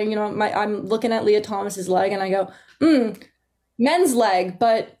tell. And, I'm looking at Leah Thomas's leg and I go, men's leg,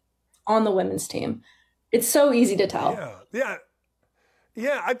 but on the women's team. It's so easy to tell. Yeah.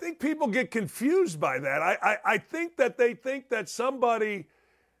 I think people get confused by that. I think that they think that somebody,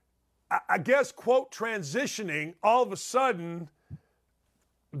 I guess, quote, transitioning all of a sudden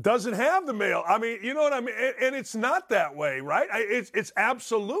doesn't have the male. I mean, you know what I mean? And it's not that way, right? It's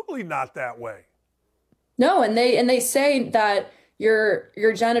absolutely not that way. No, and they say that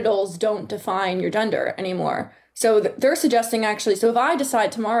your genitals don't define your gender anymore. So they're suggesting actually, so if I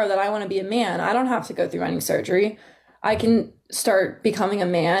decide tomorrow that I want to be a man, I don't have to go through any surgery. I can start becoming a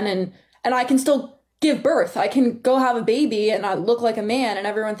man and I can still give birth. I can go have a baby and I look like a man and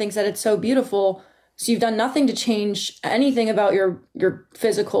everyone thinks that it's so beautiful. So you've done nothing to change anything about your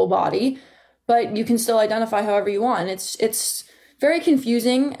physical body, but you can still identify however you want. It's very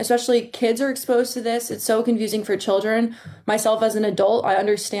confusing, especially kids are exposed to this. It's so confusing for children. Myself as an adult, I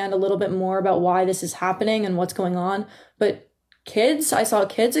understand a little bit more about why this is happening and what's going on. But kids, I saw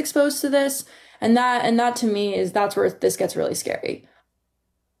kids exposed to this, and that to me that's where this gets really scary.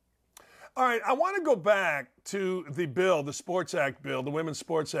 All right, I want to go back to the bill, the Sports Act bill, the Women's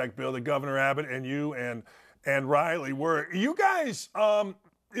Sports Act bill that Governor Abbott and you and Riley were. You guys,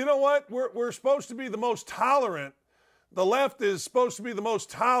 you know what? We're supposed to be the most tolerant. The left is supposed to be the most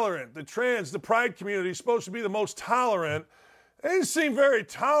tolerant. The pride community is supposed to be the most tolerant. They didn't seem very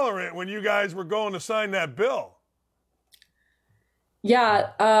tolerant when you guys were going to sign that bill. Yeah,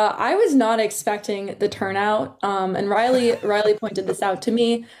 I was not expecting the turnout. And Riley pointed this out to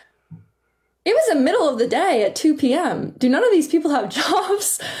me. It was the middle of the day at 2 p.m. Do none of these people have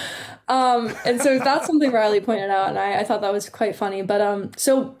jobs? And so that's something Riley pointed out, and I thought that was quite funny. But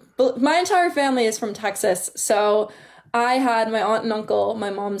so my entire family is from Texas, so I had my aunt and uncle, my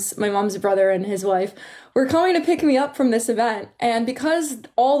mom's brother and his wife, were coming to pick me up from this event, and because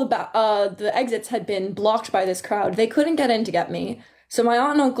all the exits had been blocked by this crowd, they couldn't get in to get me. So my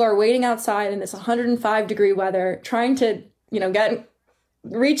aunt and uncle are waiting outside in this 105-degree weather, trying to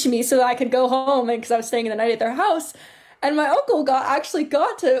reach me so that I could go home, because I was staying the night at their house. And my uncle got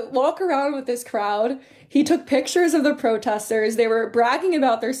to walk around with this crowd. He took pictures of the protesters. They were bragging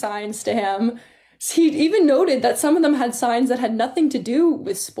about their signs to him. He even noted that some of them had signs that had nothing to do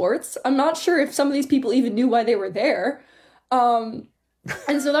with sports. I'm not sure if some of these people even knew why they were there. And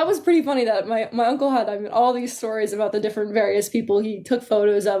so that was pretty funny that my uncle had all these stories about the different various people he took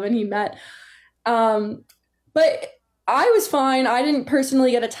photos of and he met. But I was fine. I didn't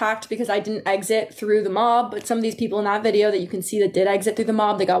personally get attacked because I didn't exit through the mob, but some of these people in that video that you can see that did exit through the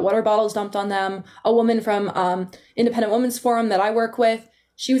mob, they got water bottles dumped on them. A woman from Independent Women's Forum that I work with,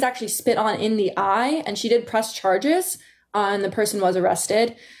 she was actually spit on in the eye, and she did press charges, and the person was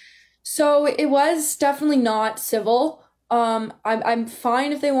arrested. So it was definitely not civil. I'm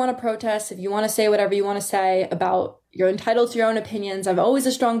fine if they want to protest, if you want to say whatever you want to say about, you're entitled to your own opinions. I'm always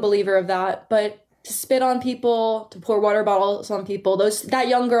a strong believer of that, but to spit on people, to pour water bottles on people, that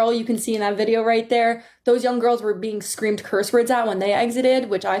young girl you can see in that video right there, those young girls were being screamed curse words at when they exited,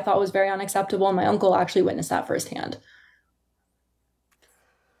 which I thought was very unacceptable. And my uncle actually witnessed that firsthand.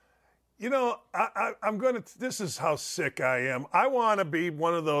 You know, I'm going to, this is how sick I am. I want to be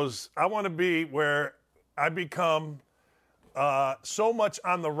one of those, I want to be where I become so much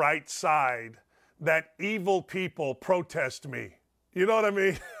on the right side that evil people protest me. You know what I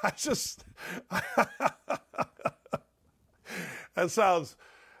mean? That sounds.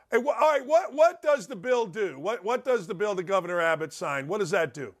 All right, what does the bill do? What does the bill that Governor Abbott signed? What does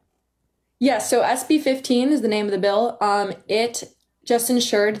that do? Yeah, so SB 15 is the name of the bill. It just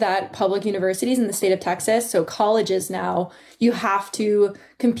ensured that public universities in the state of Texas, so colleges now, you have to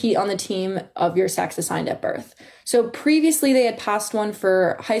compete on the team of your sex assigned at birth. So previously they had passed one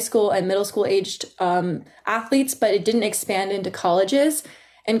for high school and middle school aged athletes, but it didn't expand into colleges.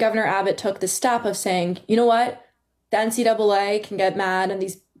 And Governor Abbott took the step of saying, you know what, the NCAA can get mad and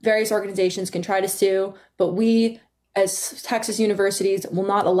these various organizations can try to sue, but we as Texas universities will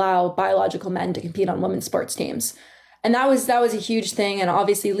not allow biological men to compete on women's sports teams. And that was a huge thing. And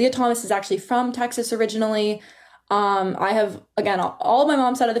obviously Leah Thomas is actually from Texas originally. I have, again, all of my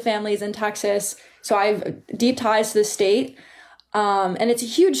mom's side of the family is in Texas. So I have deep ties to the state. And it's a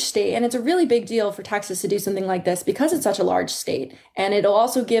huge state. And it's a really big deal for Texas to do something like this because it's such a large state. And it'll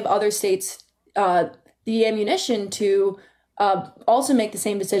also give other states the ammunition to also make the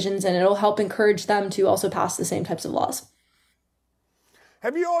same decisions. And it'll help encourage them to also pass the same types of laws.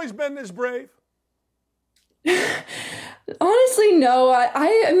 Have you always been this brave? Honestly, no.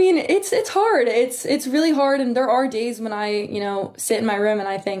 I mean, it's hard. It's really hard. And there are days when I, sit in my room and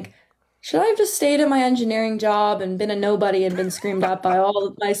I think, should I have just stayed at my engineering job and been a nobody and been screamed at by all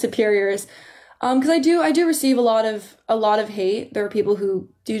of my superiors? Because I do receive a lot of hate. There are people who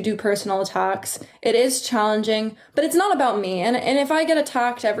do personal attacks. It is challenging, but it's not about me. And if I get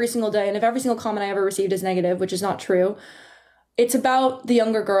attacked every single day, and if every single comment I ever received is negative, which is not true, it's about the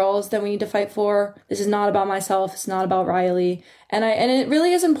younger girls that we need to fight for. This is not about myself. It's not about Riley. And it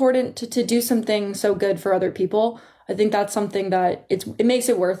really is important to do something so good for other people. I think that's something that it makes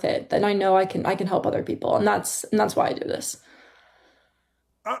it worth it. That I know I can help other people, and that's why I do this.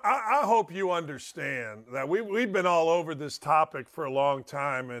 I hope you understand that we've been all over this topic for a long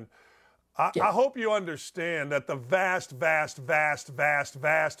time, and I hope you understand that the vast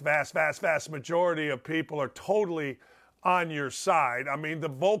majority of people are totally on your side. I mean, the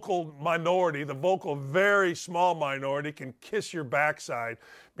vocal minority, the vocal very small minority can kiss your backside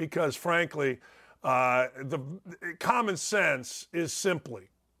because, frankly, the common sense is simply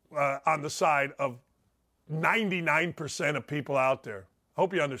on the side of 99% of people out there. I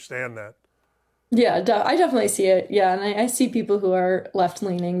hope you understand that. Yeah, I definitely see it. Yeah, and I see people who are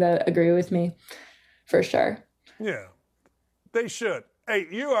left-leaning that agree with me, for sure. Yeah, they should. Hey,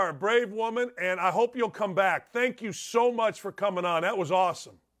 you are a brave woman, and I hope you'll come back. Thank you so much for coming on. That was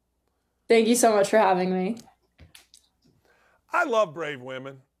awesome. Thank you so much for having me. I love brave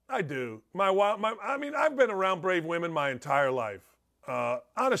women. I do. I've been around brave women my entire life.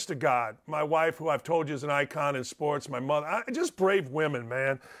 Honest to God, my wife, who I've told you is an icon in sports, my mother, just brave women,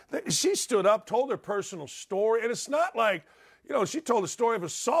 man. She stood up, told her personal story, and it's not like, she told a story of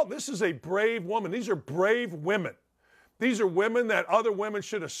assault. This is a brave woman. These are brave women. These are women that other women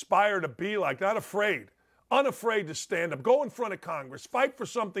should aspire to be like, not afraid, unafraid to stand up, go in front of Congress, fight for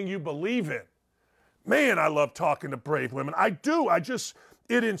something you believe in. Man, I love talking to brave women. I do.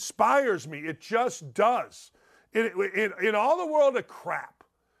 It inspires me. It just does. In all the world of crap,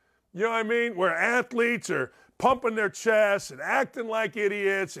 you know what I mean, where athletes are pumping their chests and acting like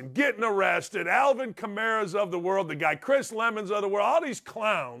idiots and getting arrested, Alvin Kamara's of the world, the guy Chris Lemon's of the world, all these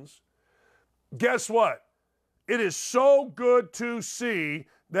clowns, guess what? It is so good to see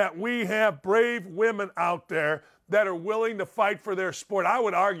that we have brave women out there that are willing to fight for their sport. I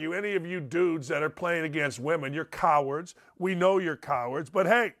would argue any of you dudes that are playing against women, you're cowards. We know you're cowards, but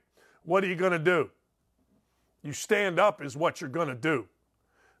hey, what are you going to do? You stand up is what you're going to do.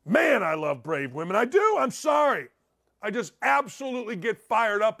 Man, I love brave women. I do. I'm sorry. I just absolutely get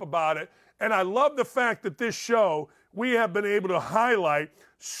fired up about it. And I love the fact that this show, we have been able to highlight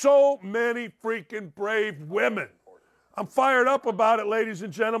so many freaking brave women. I'm fired up about it, ladies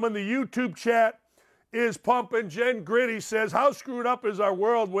and gentlemen. The YouTube chat is pumping. Jen Gritty says, how screwed up is our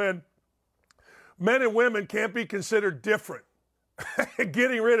world when men and women can't be considered different?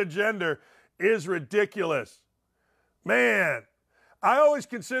 Getting rid of gender is ridiculous. Man, I always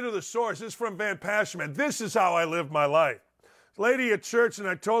consider the source. This is from Van Pashman. This is how I live my life. Lady at church, and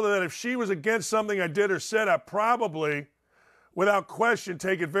I told her that if she was against something I did or said, I'd probably, without question,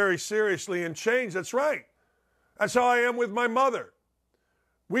 take it very seriously and change. That's right. That's how I am with my mother.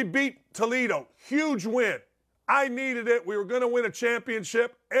 We beat Toledo. Huge win. I needed it. We were going to win a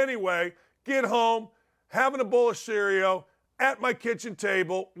championship. Anyway, get home, having a bowl of cereal at my kitchen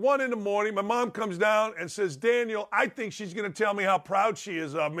table, 1 a.m. My mom comes down and says, Daniel, I think she's going to tell me how proud she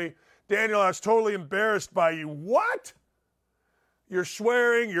is of me. Daniel, I was totally embarrassed by you. What? You're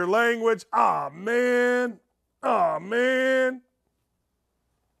swearing, your language. Ah, man. Ah, man.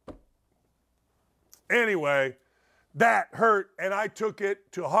 Anyway, that hurt, and I took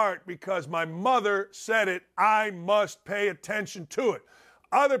it to heart because my mother said it. I must pay attention to it.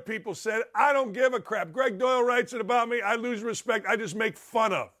 Other people said, I don't give a crap. Greg Doyle writes it about me. I lose respect. I just make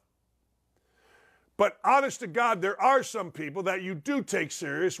fun of. But honest to God, there are some people that you do take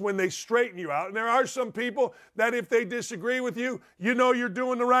serious when they straighten you out. And there are some people that if they disagree with you, you know you're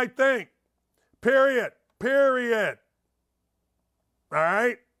doing the right thing. Period. Period. All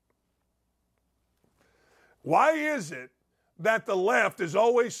right? Why is it that the left is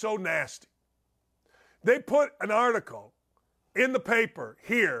always so nasty? They put an article in the paper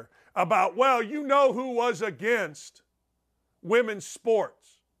here about, well, you know who was against women's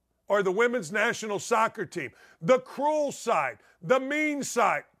sports or the women's national soccer team. The cruel side, the mean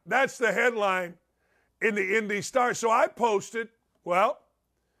side. That's the headline in the Indy Star. So I posted, well,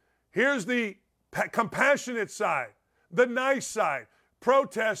 here's the compassionate side, the nice side,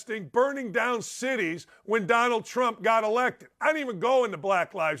 protesting, burning down cities when Donald Trump got elected. I didn't even go into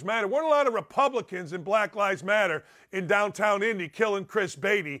Black Lives Matter. There weren't a lot of Republicans in Black Lives Matter in downtown Indy killing Chris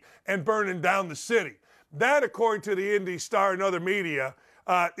Beatty and burning down the city. That, according to the Indy Star and other media,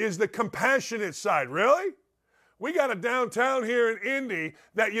 is the compassionate side. Really? We got a downtown here in Indy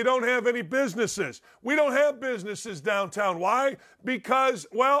that you don't have any businesses. We don't have businesses downtown. Why? Because,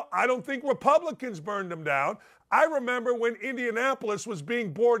 well, I don't think Republicans burned them down. I remember when Indianapolis was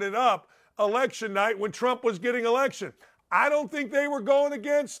being boarded up election night when Trump was getting elected. I don't think they were going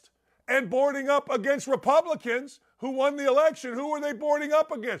against and boarding up against Republicans who won the election. Who were they boarding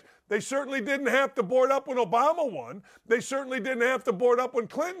up against? They certainly didn't have to board up when Obama won. They certainly didn't have to board up when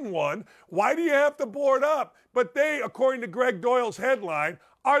Clinton won. Why do you have to board up? But they, according to Greg Doyle's headline,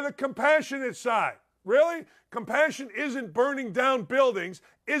 are the compassionate side. Really? Compassion isn't burning down buildings,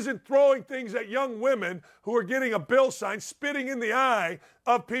 isn't throwing things at young women who are getting a bill signed, spitting in the eye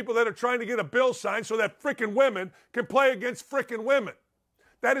of people that are trying to get a bill signed so that frickin' women can play against frickin' women.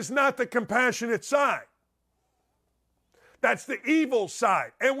 That is not the compassionate side. That's the evil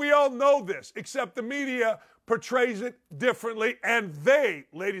side. And we all know this, except the media portrays it differently, and they,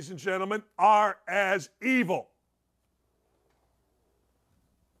 ladies and gentlemen, are as evil.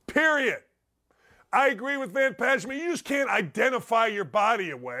 Period. I agree with Van Pashman. You just can't identify your body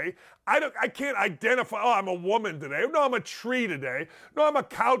away. I can't identify, oh, I'm a woman today. No, I'm a tree today. No, I'm a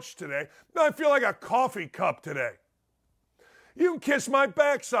couch today. No, I feel like a coffee cup today. You can kiss my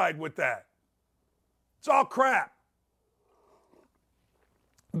backside with that. It's all crap.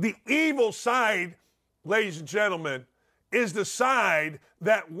 The evil side, ladies and gentlemen, is the side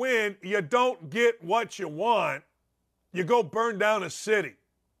that when you don't get what you want, you go burn down a city.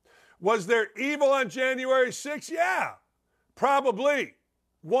 Was there evil on January 6th? Yeah, probably.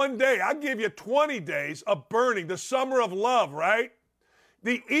 One day. I'll give you 20 days of burning, the summer of love, right?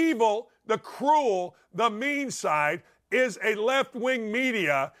 The evil, the cruel, the mean side is a left-wing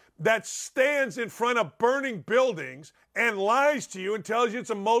media that stands in front of burning buildings and lies to you and tells you it's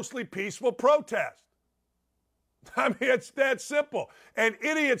a mostly peaceful protest. I mean, it's that simple. And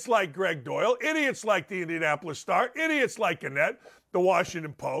idiots like Greg Doyle, idiots like the Indianapolis Star, idiots like Annette, the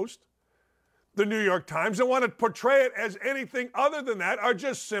Washington Post, the New York Times, that want to portray it as anything other than that are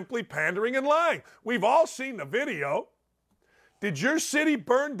just simply pandering and lying. We've all seen the video. Did your city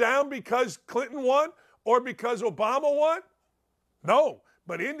burn down because Clinton won or because Obama won? No,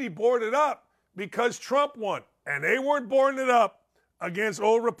 but Indy boarded up because Trump won. And they weren't boarding it up against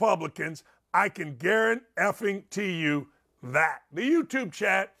old Republicans. I can guarantee you that. The YouTube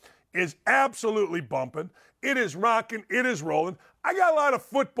chat is absolutely bumping. It is rocking. It is rolling. I got a lot of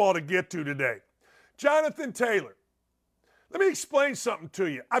football to get to today. Jonathan Taylor. Let me explain something to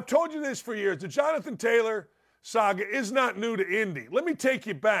you. I've told you this for years. The Jonathan Taylor saga is not new to Indy. Let me take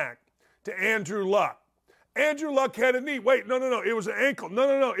you back to Andrew Luck. Andrew Luck had a knee. Wait, no. It was an ankle.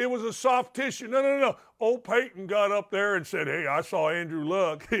 No. It was a soft tissue. No. Old Peyton got up there and said, hey, I saw Andrew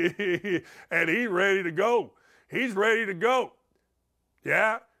Luck, and he's ready to go. He's ready to go.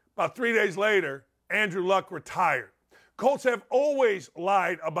 Yeah? About 3 days later, Andrew Luck retired. Colts have always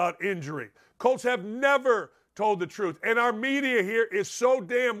lied about injury. Colts have never told the truth. And our media here is so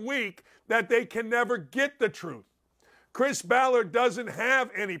damn weak that they can never get the truth. Chris Ballard doesn't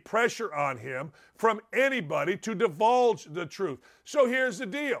have any pressure on him from anybody to divulge the truth. So here's the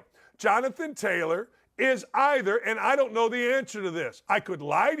deal. Jonathan Taylor is either, and I don't know the answer to this. I could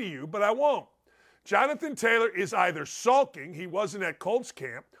lie to you, but I won't. Jonathan Taylor is either sulking, he wasn't at Colts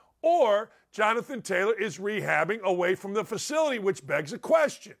camp, or Jonathan Taylor is rehabbing away from the facility, which begs a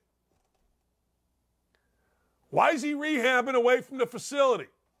question. Why is he rehabbing away from the facility?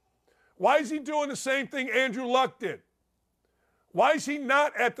 Why is he doing the same thing Andrew Luck did? Why is he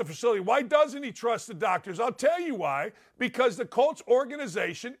not at the facility? Why doesn't he trust the doctors? I'll tell you why. Because the Colts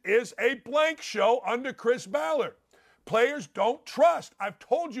organization is a blank show under Chris Ballard. Players don't trust. I've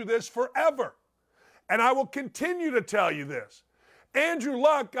told you this forever. And I will continue to tell you this. Andrew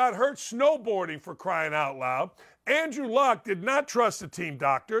Luck got hurt snowboarding, for crying out loud. Andrew Luck did not trust the team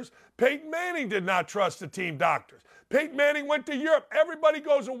doctors. Peyton Manning did not trust the team doctors. Peyton Manning went to Europe. Everybody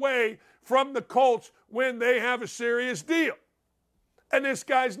goes away from the Colts when they have a serious deal. And this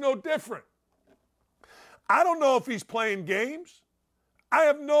guy's no different. I don't know if he's playing games. I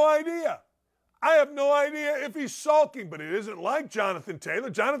have no idea. I have no idea if he's sulking, but it isn't like Jonathan Taylor.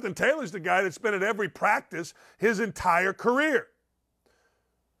 Jonathan Taylor's the guy that's been at every practice his entire career.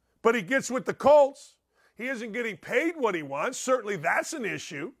 But he gets with the Colts. He isn't getting paid what he wants. Certainly that's an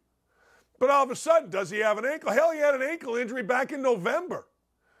issue. But all of a sudden, does he have an ankle? Hell, he had an ankle injury back in November.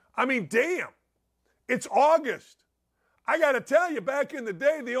 I mean, damn. It's August. I got to tell you, back in the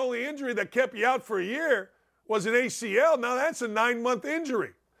day, the only injury that kept you out for a year was an ACL. Now that's a 9-month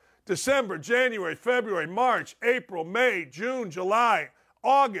injury. December, January, February, March, April, May, June, July,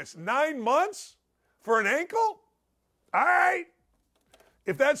 August. 9 months for an ankle? All right.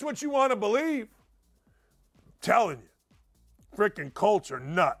 If that's what you want to believe, I'm telling you, freaking Colts are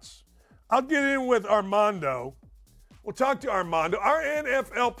nuts. I'll get in with Armando. We'll talk to Armando. Our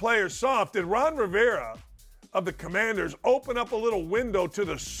NFL players soft. Did Ron Rivera of the Commanders open up a little window to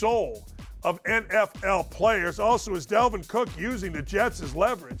the soul of NFL players? Also, is Dalvin Cook using the Jets as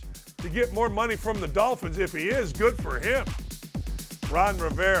leverage to get more money from the Dolphins? If he is, good for him. Ron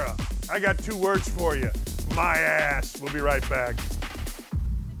Rivera, I got 2 words for you. My ass. We'll be right back.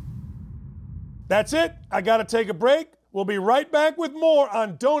 That's it. I got to take a break. We'll be right back with more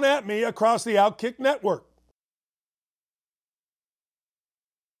on Don't At Me across the Outkick Network.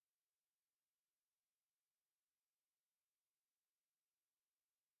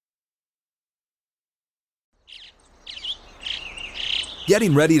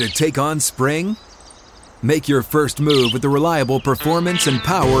 Getting ready to take on spring? Make your first move with the reliable performance and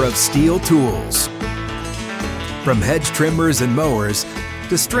power of Steel tools. From hedge trimmers and mowers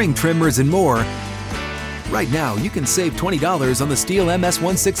to string trimmers and more, right now you can save $20 on the Steel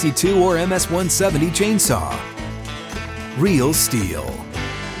MS-162 or MS-170 chainsaw. Real Steel.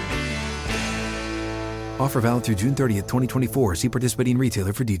 Offer valid through June 30th, 2024. See participating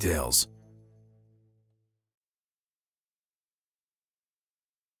retailer for details.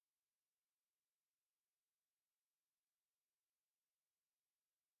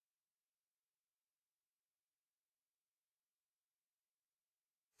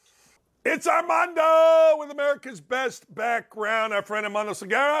 It's Armando with America's best background. Our friend Armando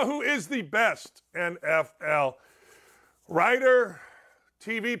Salguero, who is the best NFL writer,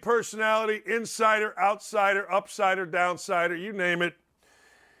 TV personality, insider, outsider, upsider, downsider, you name it.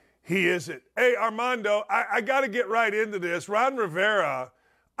 He is it. Hey, Armando, I got to get right into this. Ron Rivera,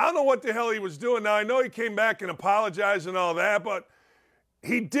 I don't know what the hell he was doing. Now, I know he came back and apologized and all that, but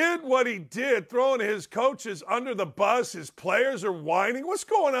he did what he did, throwing his coaches under the bus. His players are whining. What's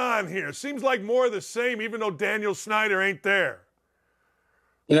going on here? Seems like more of the same, even though Daniel Snyder ain't there.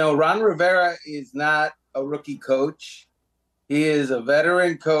 You know, Ron Rivera is not a rookie coach. He is a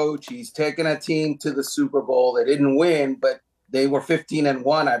veteran coach. He's taken a team to the Super Bowl. They didn't win, but they were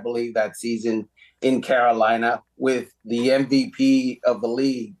 15-1, I believe, that season in Carolina with the MVP of the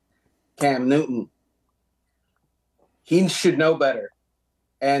league, Cam Newton. He should know better.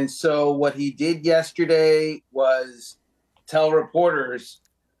 And so what he did yesterday was tell reporters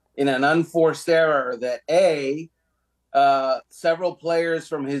in an unforced error that, several players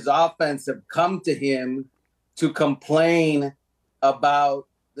from his offense have come to him to complain about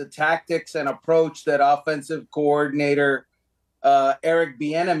the tactics and approach that offensive coordinator Eric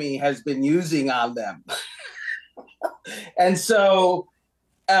Bieniemy has been using on them. And so,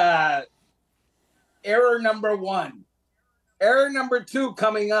 error number one. Error number two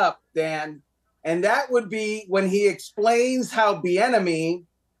coming up, Dan, and that would be when he explains how Bieniemy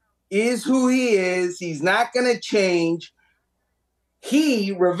is who he is. He's not going to change.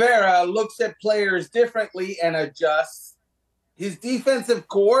 Rivera, looks at players differently and adjusts. His defensive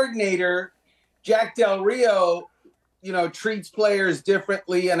coordinator, Jack Del Rio, treats players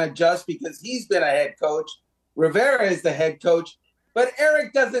differently and adjusts because he's been a head coach. Rivera is the head coach. But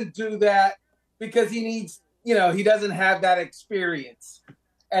Eric doesn't do that because he needs, he doesn't have that experience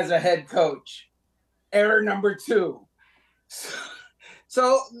as a head coach. Error number two.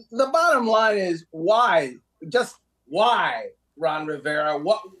 So the bottom line is why? Just why, Ron Rivera?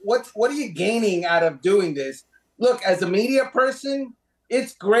 What are you gaining out of doing this? Look, as a media person,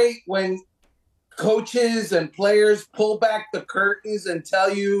 it's great when coaches and players pull back the curtains and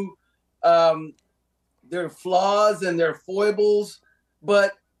tell you their flaws and their foibles.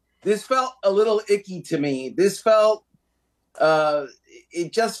 But this felt a little icky to me. This felt,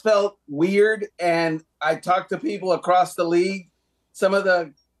 it just felt weird. And I talked to people across the league. Some of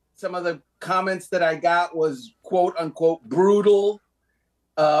the comments that I got was quote unquote brutal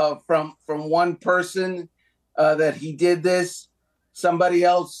from one person that he did this. Somebody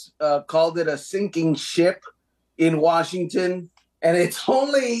else called it a sinking ship in Washington, and it's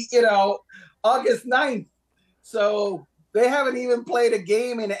only August 9th, so they haven't even played a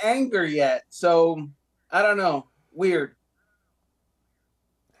game in anger yet. So I don't know, weird.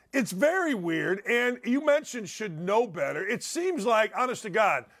 It's very weird, and you mentioned should know better. It seems like, honest to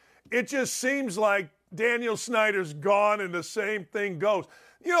God, it just seems like Daniel Snyder's gone and the same thing goes.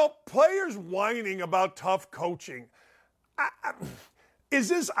 Players whining about tough coaching. Is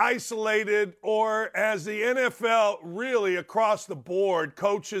this isolated, or has the NFL really across the board,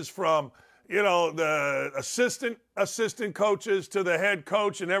 coaches from, the assistant coaches to the head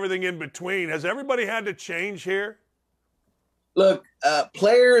coach and everything in between, has everybody had to change here? Look,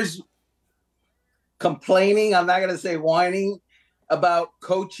 players complaining, I'm not going to say whining, about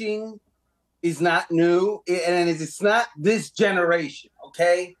coaching is not new, and it's not this generation,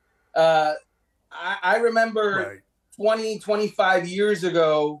 okay? I remember 20, 25 years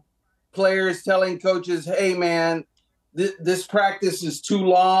ago, players telling coaches, hey, man, this practice is too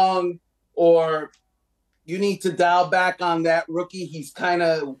long, or you need to dial back on that rookie. He's kind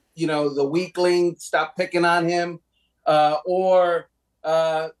of, the weakling. Stop picking on him. Or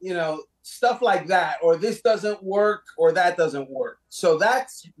stuff like that, or this doesn't work, or that doesn't work. So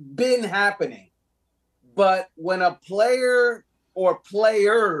that's been happening. But when a player or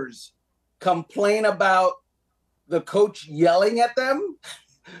players complain about the coach yelling at them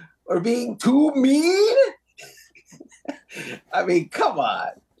or being too mean, I mean, come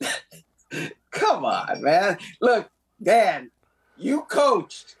on. Come on, man. Look, Dan, you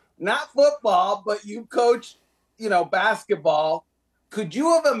coached, not football, but you coached basketball. Could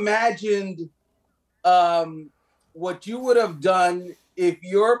you have imagined what you would have done if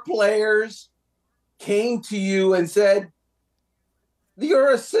your players came to you and said,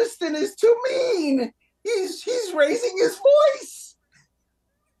 your assistant is too mean. He's raising his voice.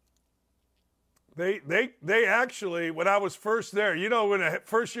 They actually, when I was first there, when a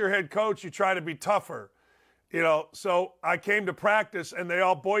first-year head coach, you try to be tougher. So I came to practice and they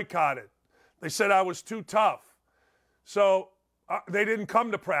all boycotted. They said I was too tough. So they didn't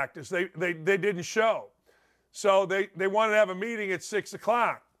come to practice. They didn't show. So they wanted to have a meeting at 6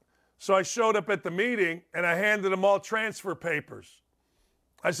 o'clock. So I showed up at the meeting and I handed them all transfer papers.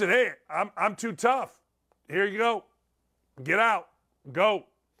 I said, hey, I'm too tough. Here you go. Get out. Go.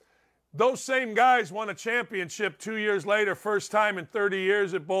 Those same guys won a championship 2 years later, first time in 30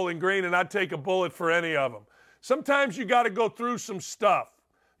 years at Bowling Green, and I'd take a bullet for any of them. Sometimes you got to go through some stuff.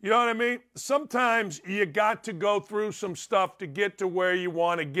 You know what I mean? Sometimes you got to go through some stuff to get to where you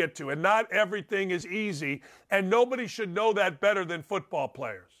want to get to. And not everything is easy. And nobody should know that better than football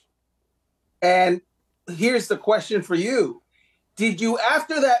players. And here's the question for you. Did you,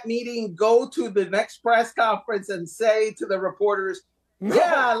 after that meeting, go to the next press conference and say to the reporters, no.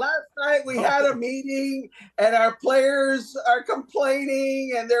 Yeah, last night we had a meeting and our players are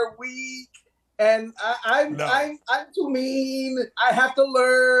complaining and they're weak. And I'm too mean. I have to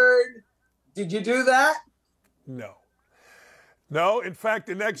learn. Did you do that? No. In fact,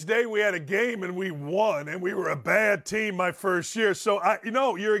 the next day we had a game and we won, and we were a bad team my first year. So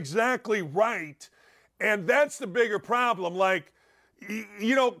you're exactly right, and that's the bigger problem. Like,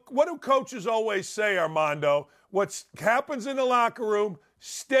 what do coaches always say, Armando? What happens in the locker room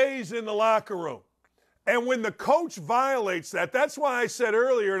stays in the locker room. And when the coach violates that, that's why I said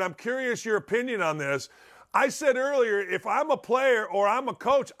earlier, and I'm curious your opinion on this, I said earlier, if I'm a player or I'm a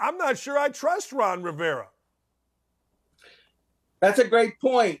coach, I'm not sure I trust Ron Rivera. That's a great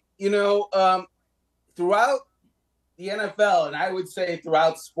point. Throughout the NFL, and I would say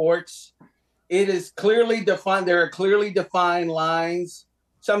throughout sports, it is clearly defined. There are clearly defined lines.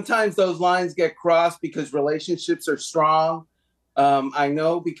 Sometimes those lines get crossed because relationships are strong. I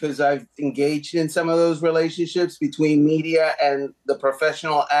know because I've engaged in some of those relationships between media and the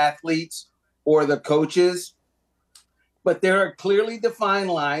professional athletes or the coaches. But there are clearly defined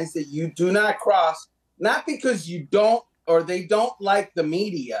lines that you do not cross, not because you don't or they don't like the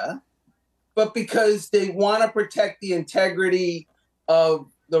media, but because they want to protect the integrity of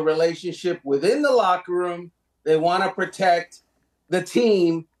the relationship within the locker room. They want to protect the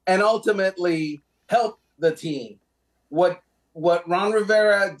team and ultimately help the team. What Ron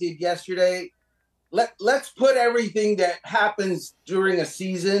Rivera did yesterday, let's put everything that happens during a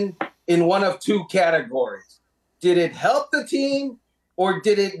season in one of two categories. Did it help the team or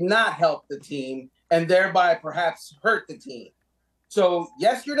did it not help the team and thereby perhaps hurt the team? So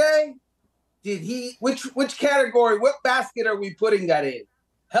yesterday, which category, what basket are we putting that in?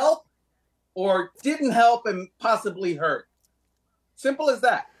 Help or didn't help and possibly hurt? Simple as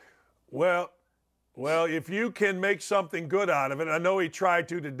that. Well, if you can make something good out of it, I know he tried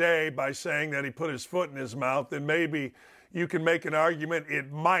to today by saying that he put his foot in his mouth, then maybe you can make an argument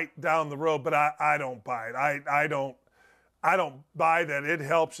it might down the road, but I don't buy it. I don't buy that it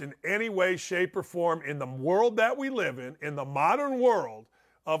helps in any way, shape, or form in the world that we live in the modern world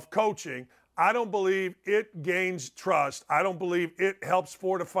of coaching. I don't believe it gains trust. I don't believe it helps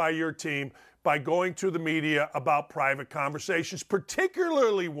fortify your team by going to the media about private conversations,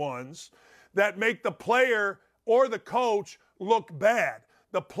 particularly ones that make the player or the coach look bad.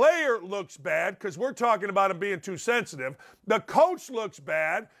 The player looks bad because we're talking about him being too sensitive. The coach looks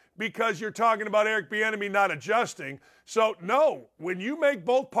bad because you're talking about Eric Bieniemy not adjusting. So, no, when you make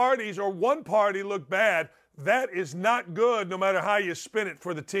both parties or one party look bad, that is not good no matter how you spin it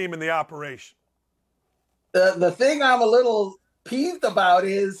for the team and the operation. The thing I'm a little peeved about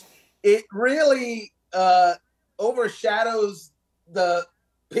is it really overshadows the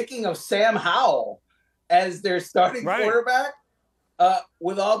picking of Sam Howell as their starting quarterback.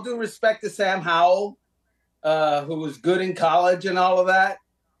 With all due respect to Sam Howell, who was good in college and all of that,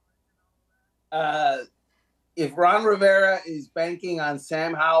 if Ron Rivera is banking on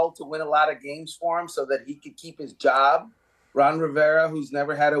Sam Howell to win a lot of games for him so that he could keep his job, Ron Rivera, who's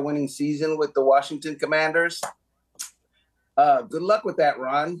never had a winning season with the Washington Commanders, good luck with that,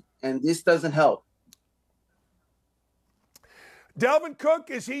 Ron. And this doesn't help. Dalvin Cook,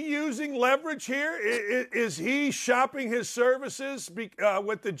 is he using leverage here? Is he shopping his services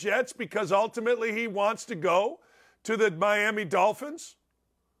with the Jets because ultimately he wants to go to the Miami Dolphins?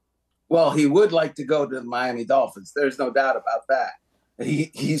 Well, he would like to go to the Miami Dolphins. There's no doubt about that.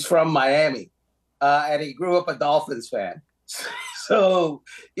 He's from Miami, and he grew up a Dolphins fan. So,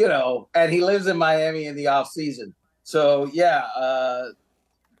 and he lives in Miami in the offseason. So, yeah,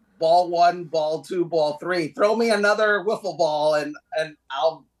 ball one, ball two, ball three. Throw me another wiffle ball, and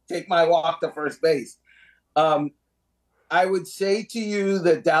I'll take my walk to first base. I would say to you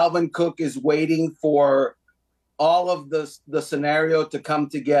that Dalvin Cook is waiting for all of the scenario to come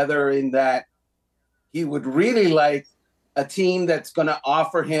together in that he would really like a team that's going to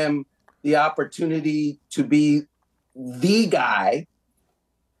offer him the opportunity to be the guy.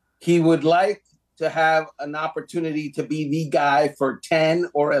 He would like to have an opportunity to be the guy for $10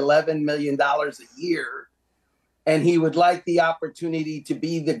 or $11 million a year. And he would like the opportunity to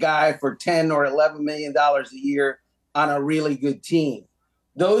be the guy for $10 or $11 million a year on a really good team.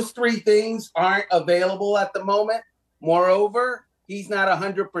 Those three things aren't available at the moment. Moreover, he's not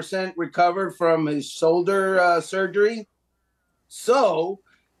 100% recovered from his shoulder surgery. So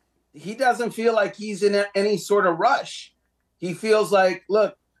he doesn't feel like he's in any sort of rush. He feels like,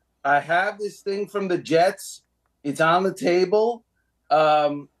 look, I have this thing from the Jets. It's on the table.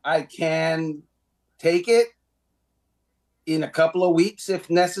 I can take it in a couple of weeks if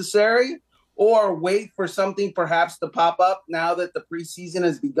necessary, or wait for something perhaps to pop up now that the preseason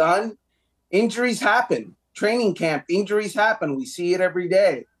has begun. Injuries happen. Training camp, injuries happen. We see it every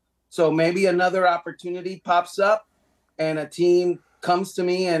day. So maybe another opportunity pops up and a team comes to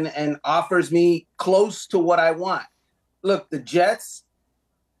me and offers me close to what I want. Look, the Jets,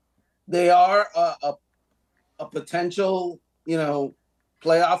 they are a potential,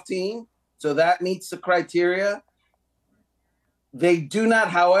 playoff team. So that meets the criteria. They do not,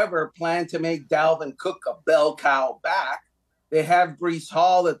 however, plan to make Dalvin Cook a bell cow back. They have Breece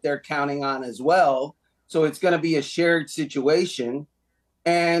Hall that they're counting on as well. So it's going to be a shared situation.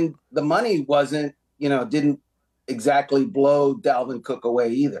 And the money wasn't didn't exactly blow Dalvin Cook away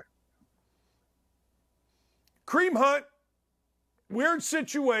either. Kareem Hunt, weird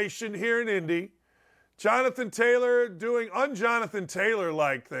situation here in Indy. Jonathan Taylor doing un-Jonathan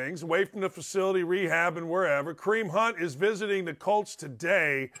Taylor-like things, away from the facility, rehab, and wherever. Kareem Hunt is visiting the Colts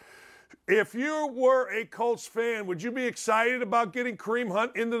today. If you were a Colts fan, would you be excited about getting Kareem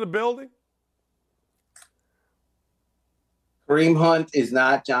Hunt into the building? Kareem Hunt is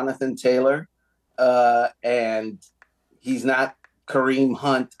not Jonathan Taylor, and he's not Kareem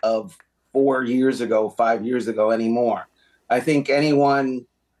Hunt of 4 years ago, 5 years ago anymore. I think anyone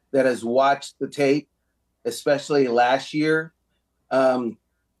that has watched the tape, especially last year,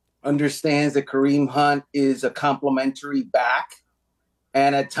 understands that Kareem Hunt is a complimentary back.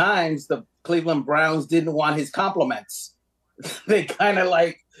 And at times, the Cleveland Browns didn't want his compliments. They kind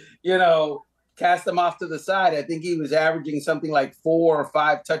of cast him off to the side. I think he was averaging something like 4 or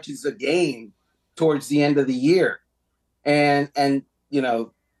 5 touches a game towards the end of the year. And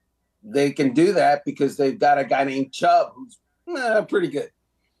they can do that because they've got a guy named Chubb who's pretty good.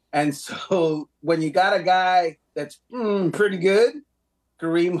 And so when you got a guy that's pretty good,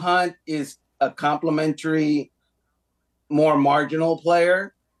 Kareem Hunt is a complimentary, more marginal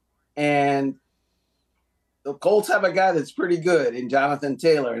player. And the Colts have a guy that's pretty good in Jonathan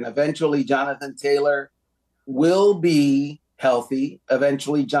Taylor. And eventually Jonathan Taylor will be healthy.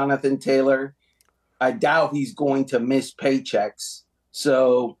 Eventually Jonathan Taylor, I doubt he's going to miss paychecks.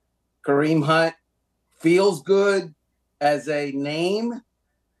 So Kareem Hunt feels good as a name,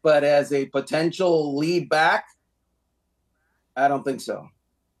 but as a potential lead back, I don't think so.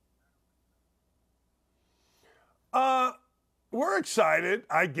 We're excited,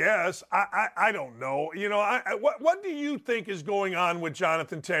 I guess. I don't know. What do you think is going on with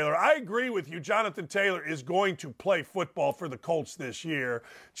Jonathan Taylor? I agree with you. Jonathan Taylor is going to play football for the Colts this year.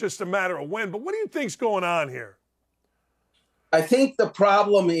 Just a matter of when. But what do you think's going on here? I think the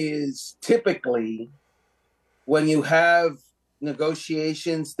problem is typically when you have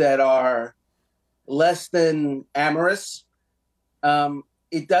negotiations that are less than amorous,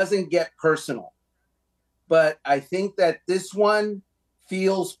 it doesn't get personal. But I think that this one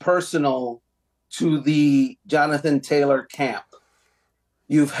feels personal to the Jonathan Taylor camp.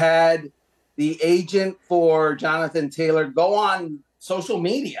 You've had the agent for Jonathan Taylor go on social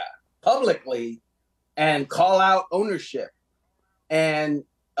media publicly and call out ownership, and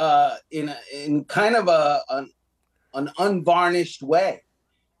in kind of an unvarnished way.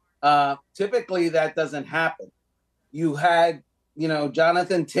 Typically, that doesn't happen. You had,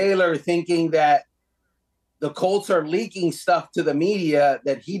 Jonathan Taylor thinking that the Colts are leaking stuff to the media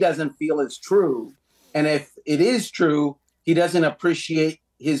that he doesn't feel is true. And if it is true, he doesn't appreciate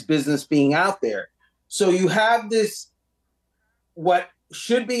his business being out there. So you have this, what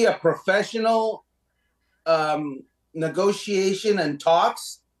should be a professional negotiation and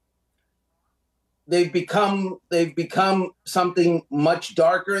talks. They've become something much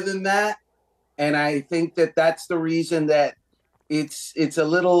darker than that. And I think that that's the reason that it's a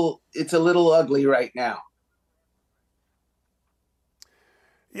little ugly right now.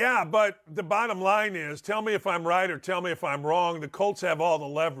 Yeah, but the bottom line is, tell me if I'm right or tell me if I'm wrong, the Colts have all the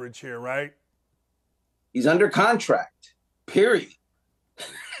leverage here, right? He's under contract, period.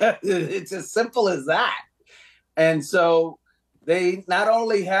 It's as simple as that. And so they not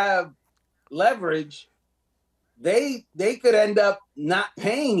only have leverage, they could end up not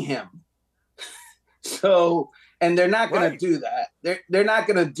paying him. So, and they're not going to do that. They're not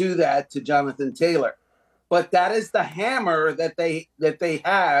going to do that to Jonathan Taylor. But that is the hammer that they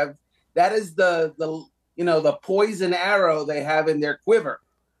have. That is the poison arrow they have in their quiver.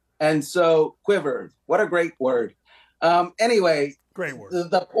 And so quiver, what a great word. Anyway, great word.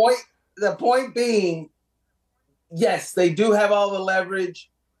 The point being, yes, they do have all the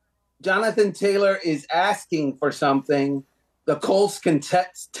leverage. Jonathan Taylor is asking for something. The Colts can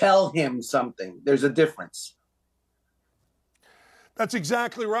tell him something. There's a difference. That's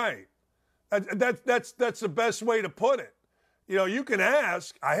exactly right. That's the best way to put it. You can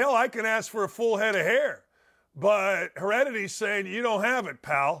ask. Hell, I can ask for a full head of hair, but heredity's saying you don't have it,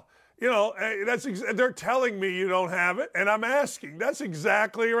 pal. They're telling me you don't have it, and I'm asking. That's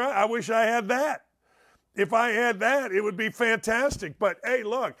exactly right. I wish I had that. If I had that, it would be fantastic. But hey,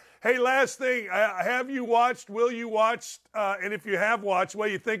 look. Hey, last thing. Have you watched? Will you watch? And if you have watched, what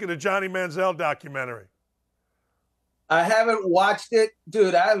do you think of the Johnny Manziel documentary? I haven't watched it.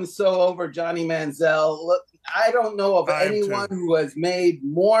 Dude, I'm so over Johnny Manziel. Look, I don't know of anyone who has made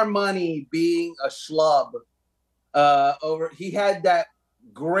more money being a schlub. He had that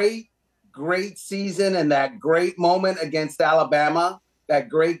great season and that great moment against Alabama. that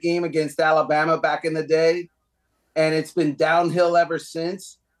great game against Alabama back in the day, and it's been downhill ever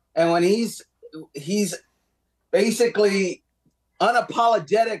since. And when he's basically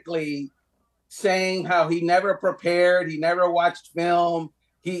unapologetically saying how he never prepared, he never watched film,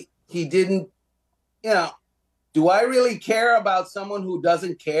 he didn't, do I really care about someone who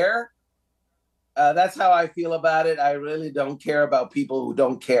doesn't care? That's how I feel about it. I really don't care about people who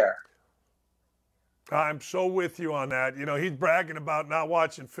don't care. I'm so with you on that. He's bragging about not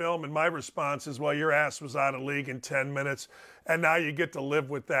watching film, and my response is, well, your ass was out of league in 10 minutes, and now you get to live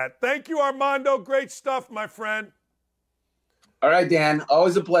with that. Thank you, Armando. Great stuff, my friend. All right, Dan.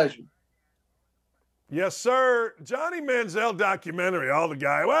 Always a pleasure. Yes, sir. Johnny Manziel documentary, all the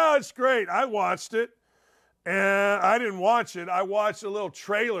guy. Well, it's great. I watched it, and I didn't watch it. I watched a little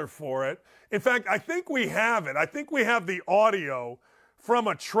trailer for it. In fact, I think we have it. I think we have the audio from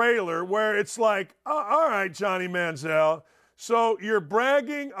a trailer where it's like, oh, all right, Johnny Manziel, so you're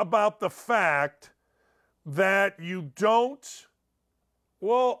bragging about the fact that you don't,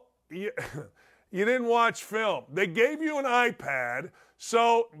 well, you didn't watch film. They gave you an iPad,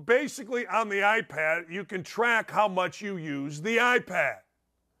 so basically on the iPad, you can track how much you use the iPad.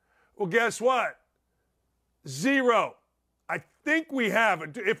 Well, guess what? 0. I think we have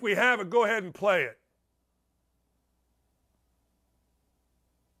it. If we have it, go ahead and play it.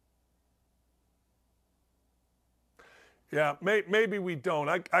 Yeah, maybe we don't.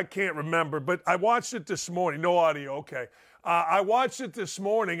 I can't remember, but I watched it this morning. No audio, okay. I watched it this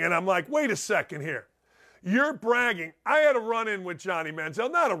morning, and I'm like, wait a second here. You're bragging. I had a run-in with Johnny Manziel.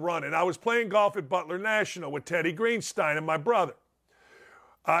 Not a run-in. I was playing golf at Butler National with Teddy Greenstein and my brother,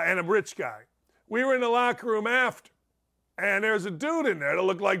 and a rich guy. We were in the locker room after, and there's a dude in there that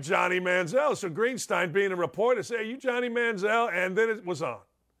looked like Johnny Manziel. So Greenstein, being a reporter, said, hey, you Johnny Manziel? And then it was on.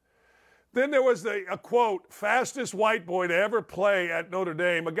 Then there was a quote, fastest white boy to ever play at Notre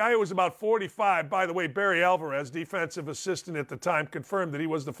Dame, a guy who was about 45. By the way, Barry Alvarez, defensive assistant at the time, confirmed that he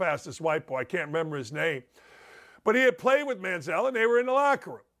was the fastest white boy. I can't remember his name. But he had played with Manziel, and they were in the locker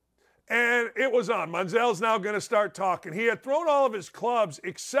room. And it was on. Manziel's now going to start talking. He had thrown all of his clubs,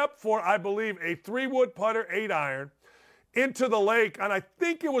 except for, I believe, a 3-wood putter 8-iron, into the lake. And I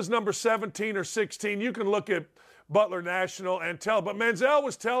think it was number 17 or 16. You can look at Butler National and tell. But Manziel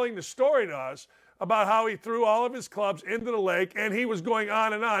was telling the story to us about how he threw all of his clubs into the lake, and he was going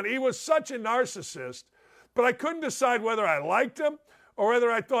on and on. He was such a narcissist, but I couldn't decide whether I liked him or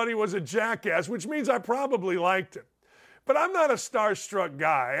whether I thought he was a jackass, which means I probably liked him. But I'm not a starstruck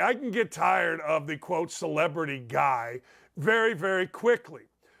guy. I can get tired of the, quote, celebrity guy very, very quickly.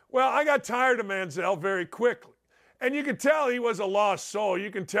 Well, I got tired of Manziel very quickly. And you could tell he was a lost soul.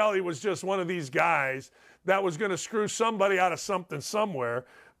 You can tell he was just one of these guys that was going to screw somebody out of something somewhere.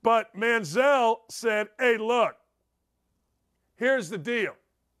 But Manziel said, hey, look, here's the deal.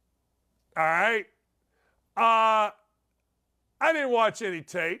 All right? I didn't watch any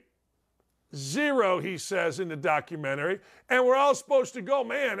tape. 0, he says in the documentary. And we're all supposed to go,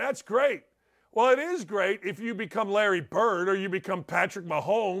 man, that's great. Well, it is great if you become Larry Bird or you become Patrick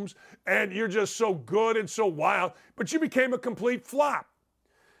Mahomes and you're just so good and so wild, but you became a complete flop.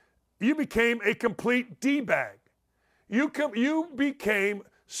 You became a complete D-bag. You became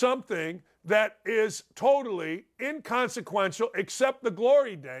something that is totally inconsequential except the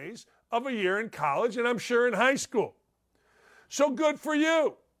glory days of a year in college and I'm sure in high school. So good for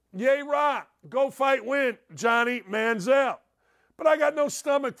you. Yay, rock. Go fight, win, Johnny Manziel. But I got no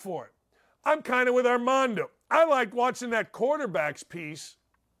stomach for it. I'm kind of with Armando. I like watching that quarterbacks piece.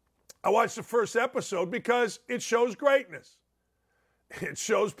 I watched the first episode because it shows greatness. It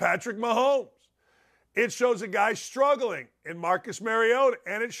shows Patrick Mahomes. It shows a guy struggling in Marcus Mariota,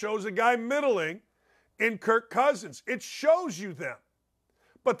 and it shows a guy middling in Kirk Cousins. It shows you them.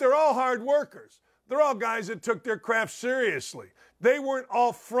 But they're all hard workers. They're all guys that took their craft seriously. They weren't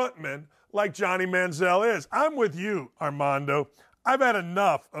all frontmen like Johnny Manziel is. I'm with you, Armando. I've had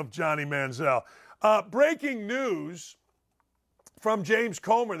enough of Johnny Manziel. Breaking news from James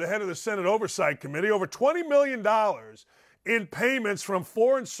Comer, the head of the Senate Oversight Committee, over $20 million in payments from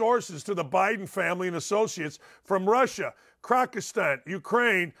foreign sources to the Biden family and associates from Russia, Kyrgyzstan,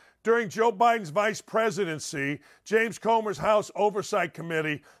 Ukraine during Joe Biden's vice presidency. James Comer's House Oversight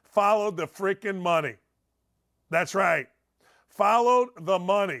Committee followed the frickin' money. That's right. Followed the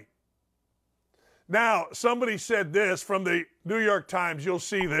money. Now, somebody said this from the New York Times. You'll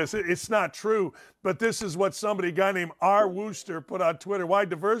see this. It's not true, but this is what somebody, a guy named R. Wooster, put on Twitter. Why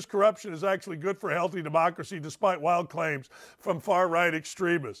diverse corruption is actually good for healthy democracy despite wild claims from far-right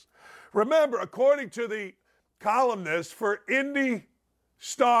extremists. Remember, according to the columnist for Indy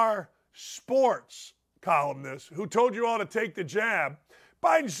Star Sports columnist who told you all to take the jab,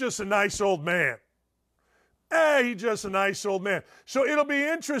 Biden's just a nice old man. He's just a nice old man. So it'll be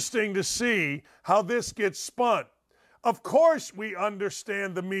interesting to see how this gets spun. Of course, we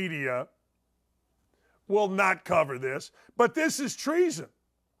understand the media will not cover this, but this is treason.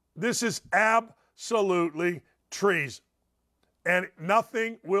 This is absolutely treason. And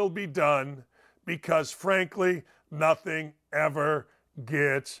nothing will be done because, frankly, nothing ever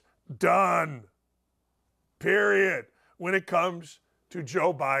gets done. Period. When it comes to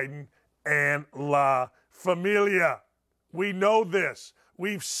Joe Biden and La Familia. We know this.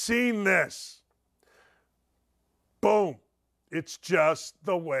 We've seen this. Boom. It's just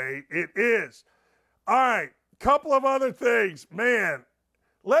the way it is. All right. Couple of other things. Man,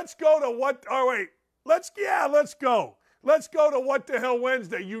 let's go to what, oh wait, let's go. Let's go to What the Hell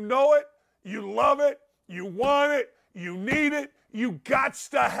Wednesday. You know it. You love it. You want it. You need it. You gots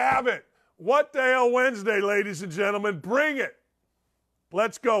to have it. What the Hell Wednesday, ladies and gentlemen. Bring it.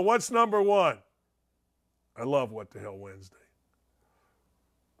 Let's go. What's number one? I love What the Hell Wednesday.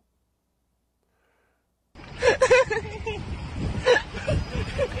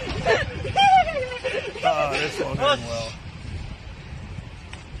 This one did well.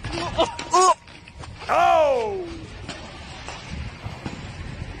 Oh!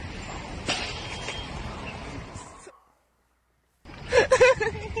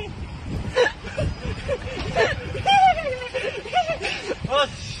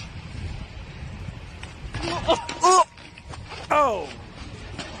 Oh!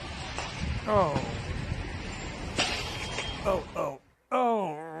 Oh! Oh, oh,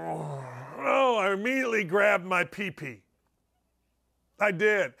 oh. Oh, I immediately grabbed my pee-pee. I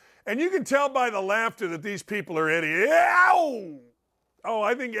did. And you can tell by the laughter that these people are idiots. Ow! Oh,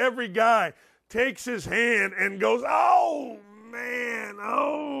 I think every guy takes his hand and goes, oh, man,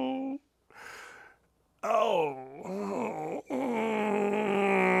 oh. Oh.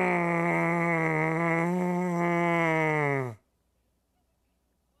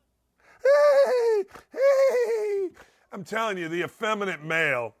 Hey, hey. I'm telling you, the effeminate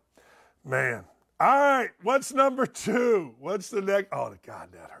male, man. All right, what's number two? What's the next? Oh,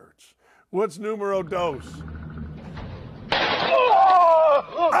 God, that hurts. What's numero dos?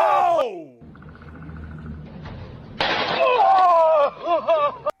 Oh!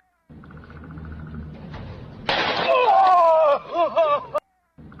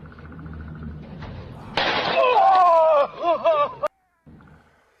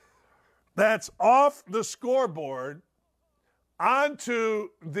 That's off the scoreboard onto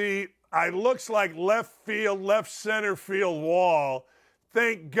the, looks like left field, left center field wall.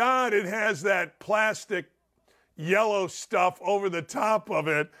 Thank God it has that plastic yellow stuff over the top of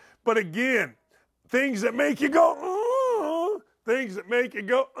it. But again, things that make you go, things that make you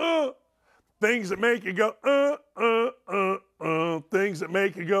go, things that make you go, things that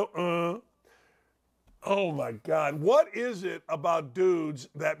make you go, Oh my God. What is it about dudes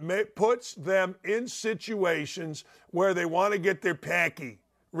that puts them in situations where they want to get their packy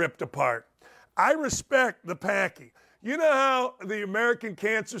ripped apart? I respect the packy. You know how the American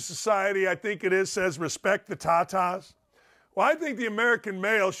Cancer Society, I think it is, says respect the tatas? Well, I think the American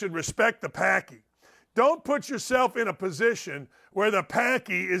male should respect the packy. Don't put yourself in a position where the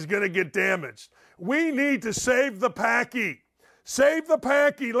packy is going to get damaged. We need to save the packy. Save the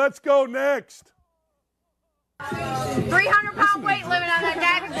packy. Let's go next. 300-pound weight living on that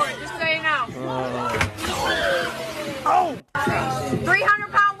diving board, just so you know. Oh!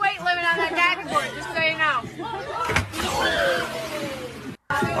 300-pound weight living on that diving board, just so you know.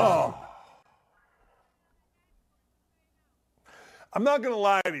 Oh. I'm not going to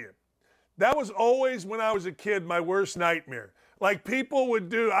lie to you. That was always, when I was a kid, my worst nightmare. Like people would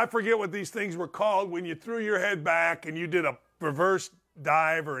do, I forget what these things were called, when you threw your head back and you did a reverse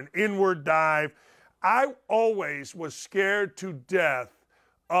dive or an inward dive. I always was scared to death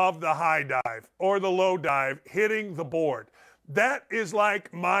of the high dive or the low dive hitting the board. That is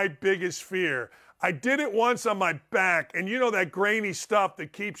like my biggest fear. I did it once on my back, and you know that grainy stuff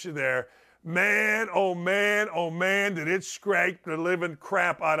that keeps you there. Man, oh man, oh man, did it scrape the living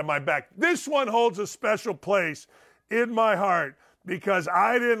crap out of my back. This one holds a special place in my heart because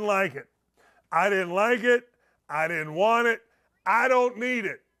I didn't like it. I didn't like it. I didn't want it. I don't need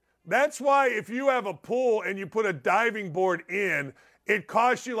it. That's why if you have a pool and you put a diving board in, it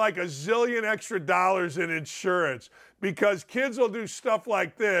costs you like $1 zillion extra in insurance because kids will do stuff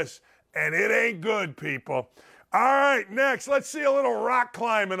like this and it ain't good, people. All right, next, let's see a little rock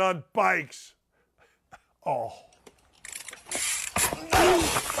climbing on bikes. Oh.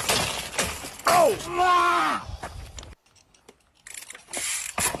 Oh.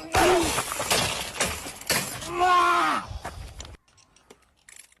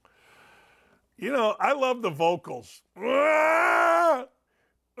 You know, I love the vocals. I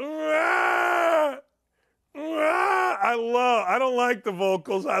don't like the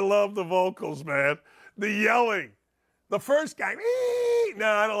vocals. I love the vocals, man. The yelling. The first guy, no,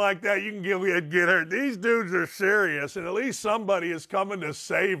 I don't like that. You can get hurt. These dudes are serious, and at least somebody is coming to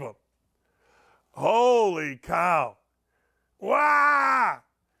save them. Holy cow. Wah!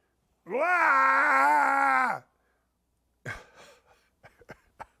 Wah!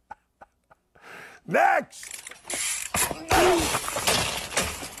 Next!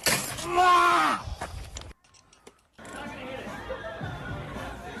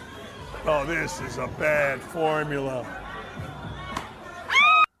 Oh, this is a bad formula.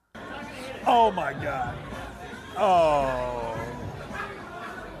 Oh, my God. Oh.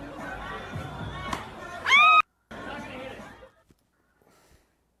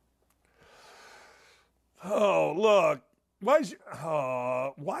 Oh, look. Why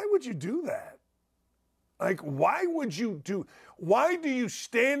would you do that? Like, why do you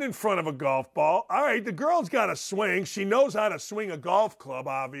stand in front of a golf ball? All right, the girl's got to swing. She knows how to swing a golf club,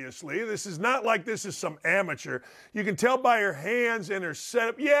 obviously. This is not like this is some amateur. You can tell by her hands and her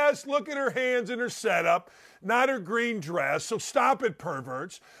setup. Yes, look at her hands and her setup, not her green dress. So stop it,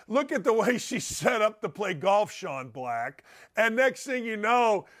 perverts. Look at the way she's set up to play golf, Sean Black. And next thing you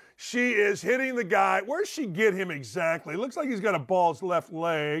know, she is hitting the guy. Where's she get him exactly? Looks like he's got a ball's left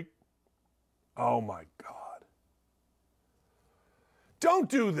leg. Oh, my God. Don't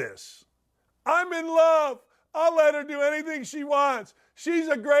do this. I'm in love. I'll let her do anything she wants. She's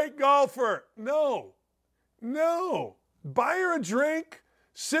a great golfer. No. Buy her a drink,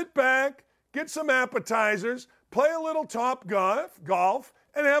 sit back, get some appetizers, play a little top golf,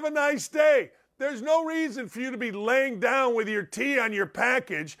 and have a nice day. There's no reason for you to be laying down with your tea on your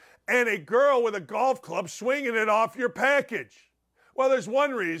package and a girl with a golf club swinging it off your package. Well, there's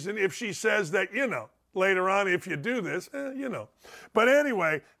one reason if she says that, later on if you do this, But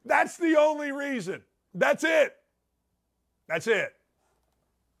anyway, that's the only reason. That's it.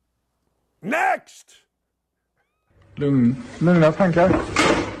 Next! Lugn upp tankar.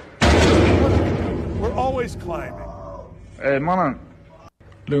 We're always climbing. Mannen.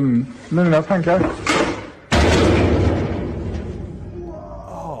 Lugn upp tankar.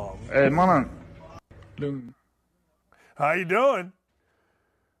 Oh. Mannen. Lugn. How you doing?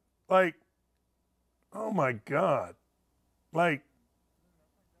 Like, oh my God. Like,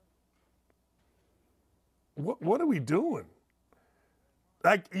 what are we doing?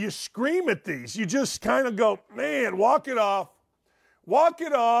 Like, you scream at these. You just kind of go, man, walk it off. Walk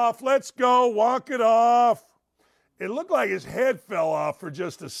it off. Let's go. Walk it off. It looked like his head fell off for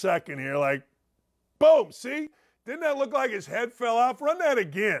just a second here. Like, boom. See? Didn't that look like his head fell off? Run that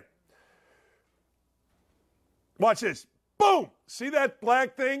again. Watch this. Boom! See that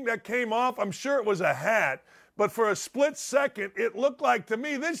black thing that came off? I'm sure it was a hat, but for a split second, it looked like to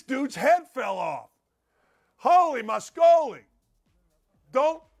me this dude's head fell off. Holy Mascoli!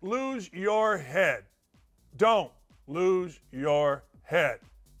 Don't lose your head. Don't lose your head.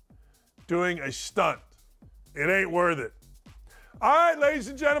 Doing a stunt. It ain't worth it. All right, ladies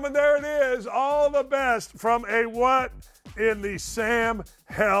and gentlemen, there it is. All the best from a What in the Sam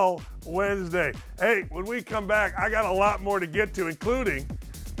Hell Wednesday. Hey, when we come back, I got a lot more to get to, including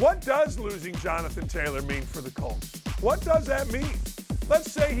what does losing Jonathan Taylor mean for the Colts? What does that mean?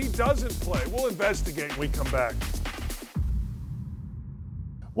 Let's say he doesn't play. We'll investigate when we come back.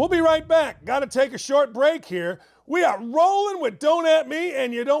 We'll be right back. Got to take a short break here. We are rolling with Don't At Me,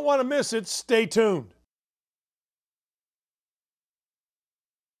 and you don't want to miss it. Stay tuned.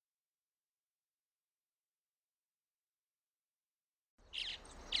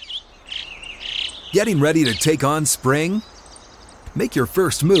 Getting ready to take on spring? Make your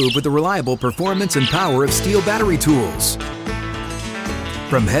first move with the reliable performance and power of Steel battery tools.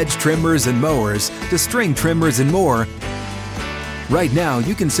 From hedge trimmers and mowers to string trimmers and more, right now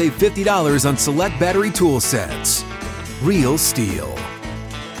you can save $50 on select battery tool sets. Real Steel.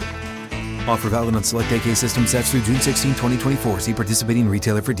 Offer valid on select AK system sets through June 16, 2024. See participating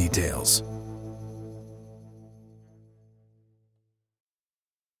retailer for details.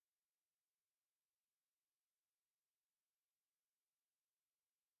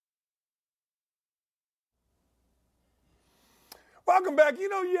 Welcome back.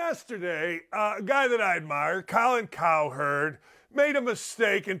 Yesterday, a guy that I admire, Colin Cowherd, made a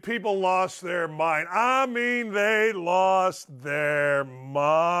mistake and people lost their mind. I mean, they lost their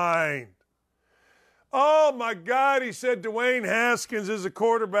mind. Oh, my God, he said Dwayne Haskins is a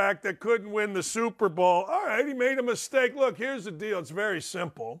quarterback that couldn't win the Super Bowl. All right, he made a mistake. Look, here's the deal. It's very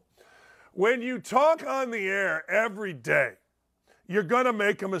simple. When you talk on the air every day, you're going to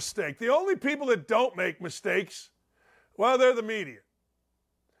make a mistake. The only people that don't make mistakes, well, they're the media.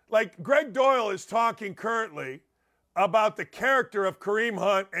 Like Greg Doyle is talking currently about the character of Kareem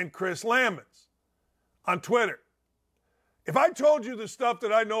Hunt and Chris Lamons on Twitter. If I told you the stuff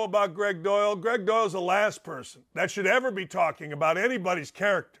that I know about Greg Doyle's the last person that should ever be talking about anybody's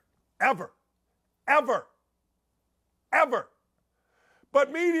character. Ever. Ever. Ever.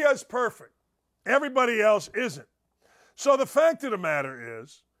 But media is perfect. Everybody else isn't. So the fact of the matter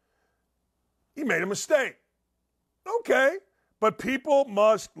is, he made a mistake. Okay. But people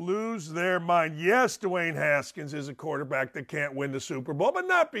must lose their mind. Yes, Dwayne Haskins is a quarterback that can't win the Super Bowl, but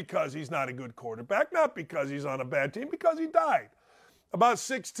not because he's not a good quarterback, not because he's on a bad team, because he died about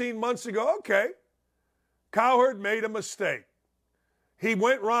 16 months ago. Okay. Cowherd made a mistake. He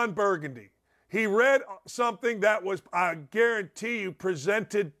went Ron Burgundy. He read something that was, I guarantee you,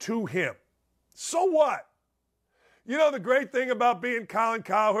 presented to him. So what? You know the great thing about being Colin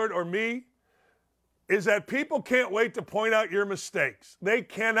Cowherd or me is that people can't wait to point out your mistakes. They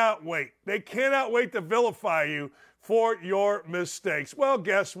cannot wait. They cannot wait to vilify you for your mistakes. Well,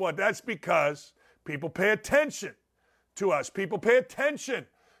 guess what? That's because people pay attention to us. People pay attention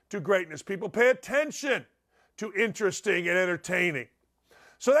to greatness. People pay attention to interesting and entertaining.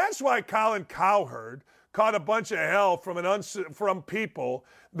 So that's why Colin Cowherd caught a bunch of hell from people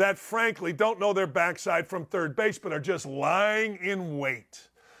that, frankly, don't know their backside from third base, but are just lying in wait.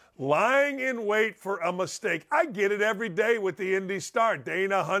 Lying in wait for a mistake. I get it every day with the Indy Star.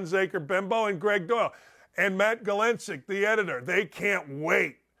 Dana Hunsaker Bembo and Greg Doyle. And Matt Galensick, the editor. They can't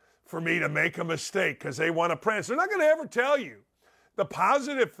wait for me to make a mistake because they want to prance. They're not going to ever tell you the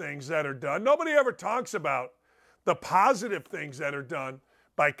positive things that are done. Nobody ever talks about the positive things that are done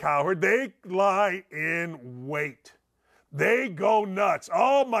by Cowherd. They lie in wait. They go nuts.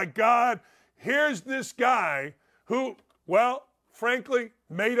 Oh, my God. Here's this guy who, well, frankly,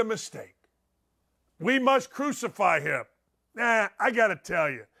 made a mistake. We must crucify him. Nah, I got to tell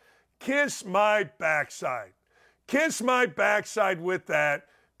you, kiss my backside. Kiss my backside with that.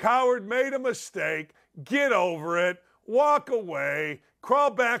 Cowherd made a mistake. Get over it. Walk away.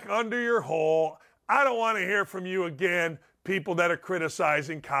 Crawl back under your hole. I don't want to hear from you again, people that are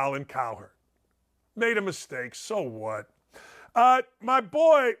criticizing Colin Cowherd. Made a mistake. So what? My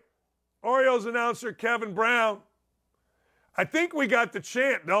boy, Orioles announcer Kevin Brown, I think we got the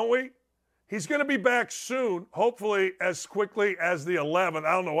chant, don't we? He's going to be back soon, hopefully as quickly as the 11th.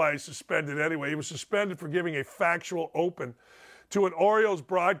 I don't know why he's suspended anyway. He was suspended for giving a factual open to an Orioles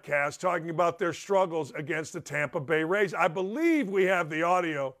broadcast talking about their struggles against the Tampa Bay Rays. I believe we have the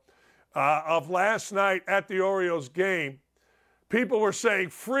audio of last night at the Orioles game. People were saying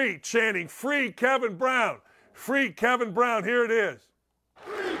free, chanting, free Kevin Brown. Free Kevin Brown. Here it is.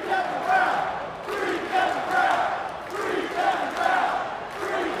 Free Kevin Brown! Free Kevin Brown! Free Kevin Brown!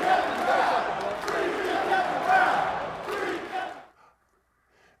 Free Kevin Brown! Free Kevin Brown! Free Kevin.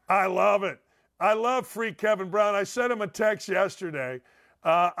 I love it. I love free Kevin Brown. I sent him a text yesterday.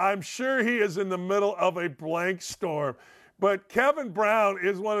 I'm sure he is in the middle of a blank storm. But Kevin Brown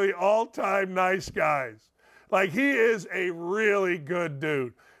is one of the all-time nice guys. Like, he is a really good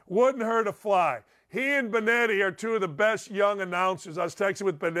dude. Wouldn't hurt a fly. He and Benetti are two of the best young announcers. I was texting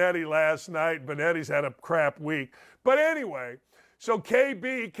with Benetti last night. Benetti's had a crap week. But anyway, so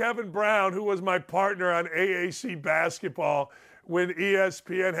KB, Kevin Brown, who was my partner on AAC basketball when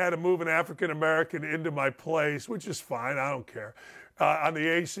ESPN had to move an African-American into my place, which is fine. I don't care, on the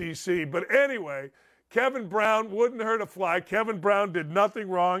ACC. But anyway, Kevin Brown wouldn't hurt a fly. Kevin Brown did nothing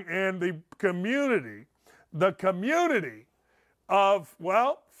wrong. And the community of,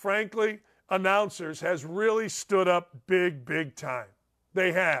 well, frankly, announcers has really stood up big, big time.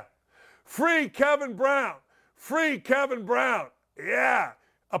 They have. Free Kevin Brown. Free Kevin Brown. Yeah.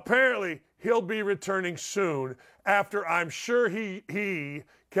 Apparently, he'll be returning soon after I'm sure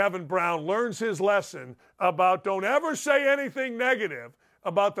Kevin Brown, learns his lesson about don't ever say anything negative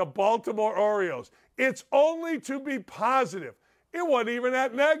about the Baltimore Orioles. It's only to be positive. It wasn't even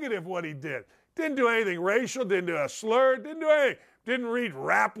that negative what he did. Didn't do anything racial, didn't do a slur, didn't do anything. Didn't read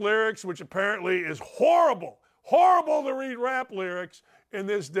rap lyrics, which apparently is horrible. Horrible to read rap lyrics in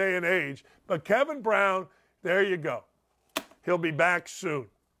this day and age. But Kevin Brown, there you go. He'll be back soon.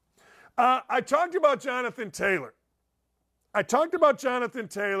 I talked about Jonathan Taylor.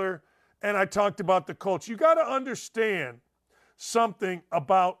 And I talked about the Colts. You got to understand something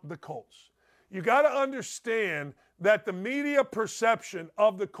about the Colts. You got to understand that the media perception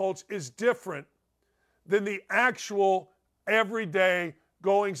of the Colts is different than the actual everyday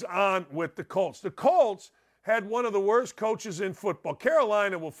goings on with the Colts. The Colts had one of the worst coaches in football.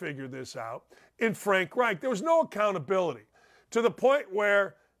 Carolina will figure this out in Frank Reich. There was no accountability. to the point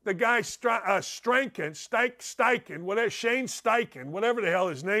where the guy Shane Steichen, whatever the hell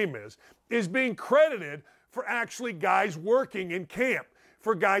his name is being credited for actually guys working in camp,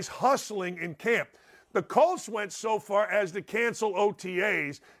 for guys hustling in camp. The Colts went so far as to cancel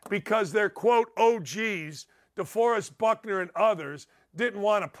OTAs because their, quote, OGs, DeForest Buckner and others, didn't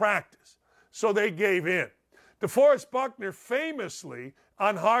want to practice. So they gave in. DeForest Buckner famously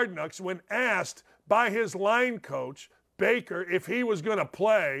on Hard Knocks, when asked by his line coach, Baker, if he was going to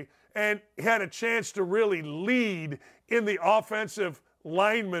play and had a chance to really lead in the offensive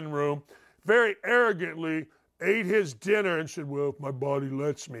lineman room, very arrogantly ate his dinner and said, well, if my body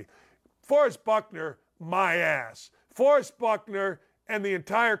lets me. Forrest Buckner, my ass. Forrest Buckner and the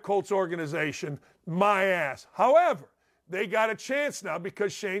entire Colts organization, my ass. However, they got a chance now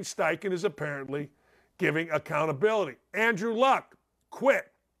because Shane Steichen is apparently giving accountability. Andrew Luck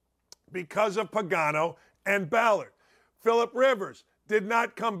quit because of Pagano and Ballard. Phillip Rivers did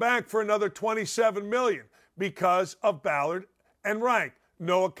not come back for another $27 million because of Ballard and Reich.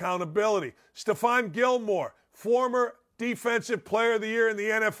 No accountability. Stephon Gilmore, former Defensive Player of the Year in the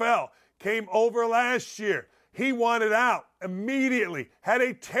NFL, came over last year. He wanted out immediately, had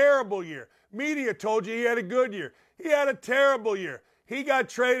a terrible year. Media told you he had a good year. He had a terrible year. He got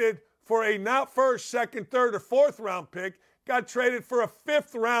traded for a not first, second, third, or fourth round pick, got traded for a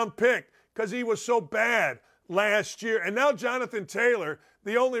fifth round pick because he was so bad last year. And now Jonathan Taylor,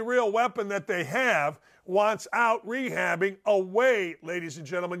 the only real weapon that they have, wants out rehabbing away, ladies and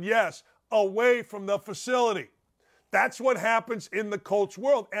gentlemen, yes, away from the facility. That's what happens in the Colts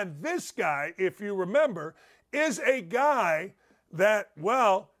world. And this guy, if you remember, is a guy that,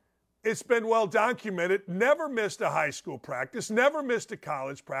 well, it's been well documented, never missed a high school practice, never missed a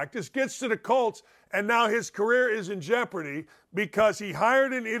college practice, gets to the Colts, and now his career is in jeopardy because he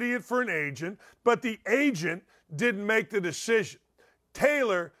hired an idiot for an agent, but the agent didn't make the decision.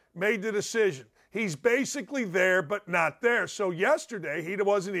 Taylor made the decision. He's basically there, but not there. So yesterday, he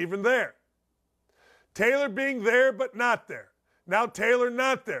wasn't even there. Taylor being there, but not there. Now Taylor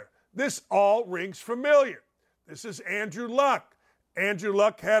not there. This all rings familiar. This is Andrew Luck. Andrew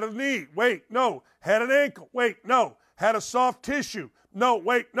Luck had a knee. Wait, no. Had an ankle. Wait, no. Had a soft tissue. No,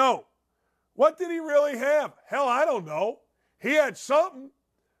 wait, no. What did he really have? Hell, I don't know. He had something.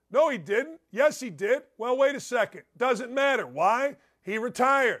 No, he didn't. Yes, he did. Well, wait a second. Doesn't matter. Why? He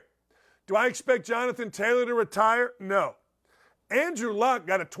retired. Do I expect Jonathan Taylor to retire? No. Andrew Luck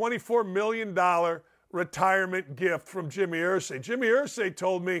got a $24 million retirement gift from Jimmy Irsay. Jimmy Irsay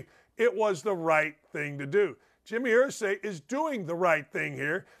told me it was the right thing to do. Jimmy Irsay is doing the right thing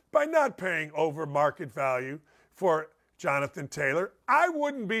here by not paying over market value for Jonathan Taylor. I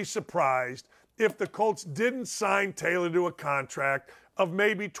wouldn't be surprised if the Colts didn't sign Taylor to a contract of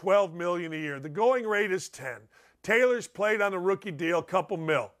maybe $12 million a year. The going rate is 10. Taylor's played on a rookie deal, couple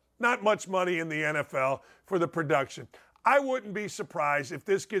mil. Not much money in the NFL for the production. I wouldn't be surprised if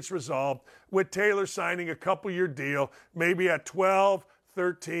this gets resolved with Taylor signing a couple-year deal, maybe at 12,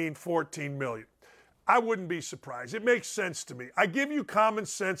 13, 14 million. I wouldn't be surprised. It makes sense to me. I give you common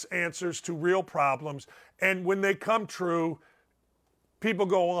sense answers to real problems, and when they come true, people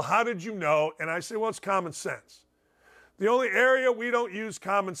go, well, how did you know? And I say, well, it's common sense. The only area we don't use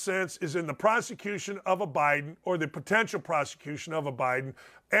common sense is in the prosecution of a Biden or the potential prosecution of a Biden,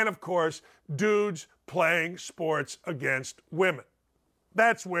 and, of course, dudes playing sports against women.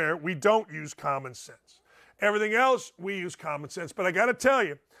 That's where we don't use common sense. Everything else, we use common sense. But I got to tell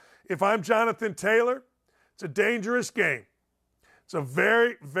you, if I'm Jonathan Taylor, it's a dangerous game. It's a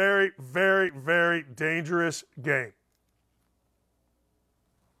very, very, very, very dangerous game.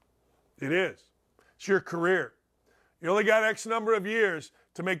 It is. It's your career. You only got X number of years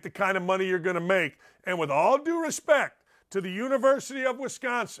to make the kind of money you're going to make. And with all due respect to the University of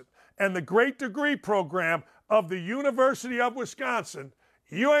Wisconsin and the great degree program of the University of Wisconsin,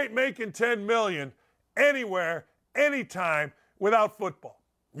 you ain't making $10 million anywhere, anytime without football.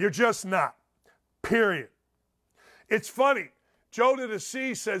 You're just not. Period. It's funny. Joe to the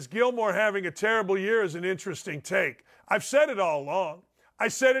Sea says Gilmore having a terrible year is an interesting take. I've said it all along. I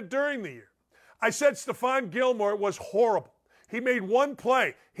said it during the year. I said Stephon Gilmore was horrible. He made one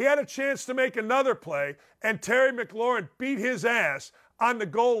play. He had a chance to make another play, and Terry McLaurin beat his ass on the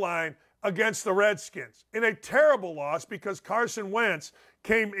goal line against the Redskins in a terrible loss because Carson Wentz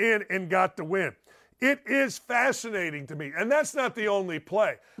came in and got the win. It is fascinating to me, and that's not the only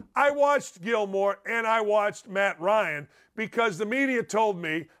play. I watched Gilmore and I watched Matt Ryan because the media told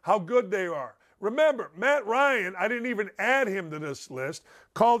me how good they are. Remember, Matt Ryan, I didn't even add him to this list,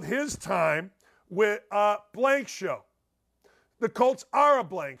 called his time with a blank show. The Colts are a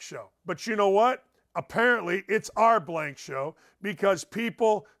blank show. But you know what? Apparently, it's our blank show because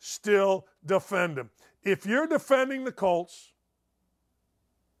people still defend him. If you're defending the Colts,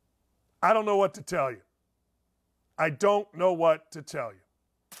 I don't know what to tell you. I don't know what to tell you.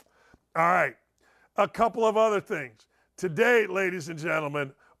 All right. A couple of other things. Today, ladies and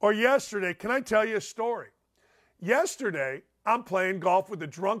gentlemen, or yesterday, can I tell you a story? Yesterday, I'm playing golf with the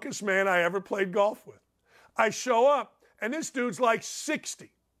drunkest man I ever played golf with. I show up, and this dude's like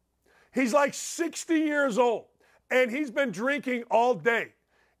 60. He's like 60 years old, and he's been drinking all day.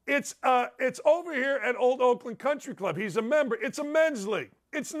 It's over here at Old Oakland Country Club. He's a member. It's a men's league.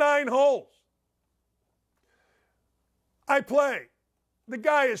 It's 9 holes. I play. The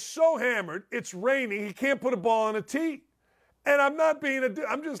guy is so hammered, it's raining, he can't put a ball on a tee. And I'm not being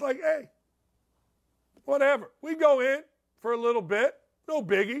I'm just like, hey, whatever. We go in for a little bit, no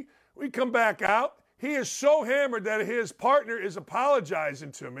biggie. We come back out. He is so hammered that his partner is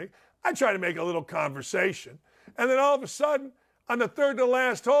apologizing to me. I try to make a little conversation. And then all of a sudden, on the third to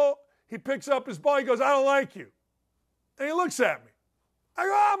last hole, he picks up his ball. He goes, I don't like you. And he looks at me. I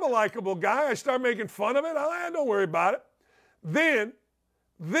go, I'm a likable guy. I start making fun of it. Don't worry about it. Then,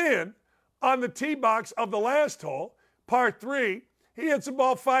 on the tee box of the last hole, par 3, he hits the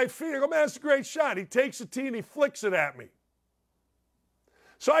ball 5 feet. I go, man, that's a great shot. He takes the tee and he flicks it at me.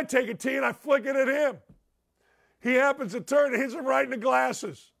 So I take a tee and I flick it at him. He happens to turn and hits him right in the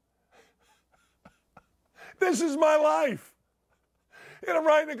glasses. This is my life. Hit him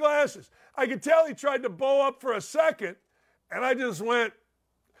right in the glasses. I could tell he tried to bow up for a second, and I just went,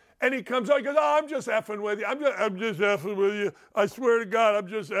 and he comes out, he goes, oh, I'm just effing with you. I'm just effing with you. I swear to God, I'm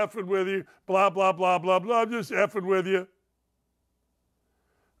just effing with you. Blah, blah, blah, blah, blah. I'm just effing with you.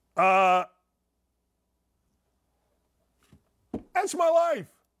 That's my life.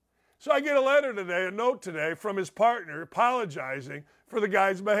 So I get a letter today, a note today from his partner apologizing for the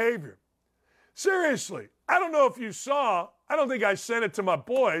guy's behavior. Seriously, I don't know if you saw, I don't think I sent it to my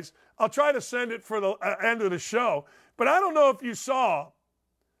boys. I'll try to send it for the end of the show. But I don't know if you saw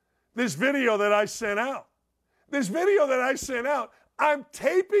this video that I sent out. This video that I sent out, I'm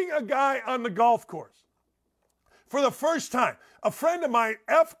taping a guy on the golf course. For the first time, a friend of mine,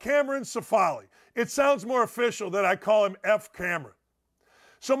 F. Cameron Safali. It sounds more official that I call him F. Cameron.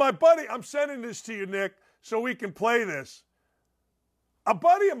 So my buddy, I'm sending this to you, Nick, so we can play this. A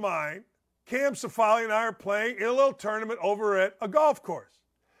buddy of mine, Cam Safali, and I are playing in a little tournament over at a golf course.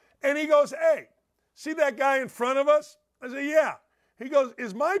 And he goes, hey, see that guy in front of us? I said, yeah. He goes,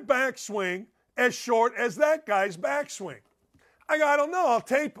 is my backswing as short as that guy's backswing? I go, I don't know. I'll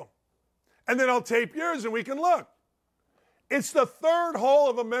tape him. And then I'll tape yours and we can look. It's the third hole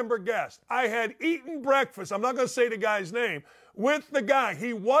of a member guest. I had eaten breakfast, I'm not going to say the guy's name, with the guy.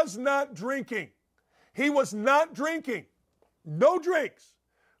 He was not drinking. He was not drinking. No drinks.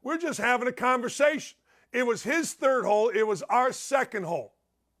 We're just having a conversation. It was his third hole. It was our second hole.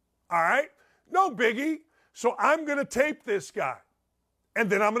 All right? No biggie. So I'm going to tape this guy. And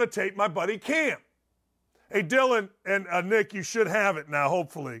then I'm going to tape my buddy Cam. Hey, Dylan and Nick, you should have it now,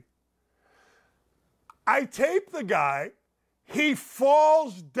 hopefully. I tape the guy. He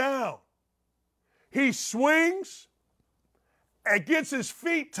falls down. He swings and gets his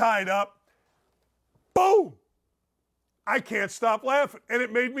feet tied up. Boom! I can't stop laughing. And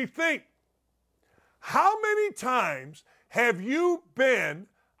it made me think, how many times have you been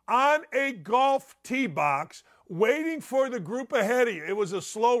on a golf tee box waiting for the group ahead of you? It was a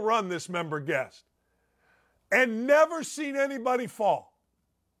slow run, this member guest. And never seen anybody fall.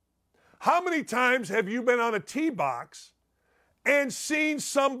 How many times have you been on a tee box and seen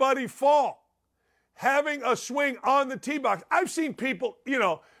somebody fall, having a swing on the tee box? I've seen people,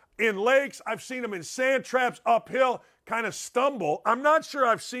 in lakes. I've seen them in sand traps, uphill, kind of stumble. I'm not sure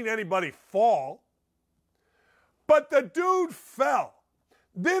I've seen anybody fall. But the dude fell.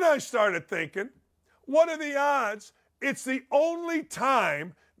 Then I started thinking, what are the odds? It's the only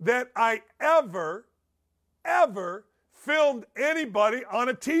time that I ever filmed anybody on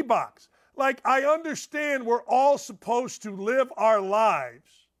a tee box. Like, I understand we're all supposed to live our lives.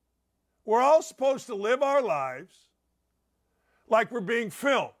 We're all supposed to live our lives like we're being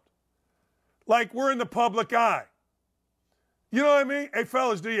filmed. Like we're in the public eye. You know what I mean? Hey,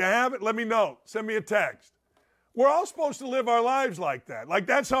 fellas, do you have it? Let me know. Send me a text. We're all supposed to live our lives like that. Like,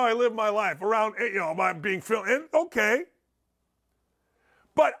 that's how I live my life, around, I'm being filmed. And, okay.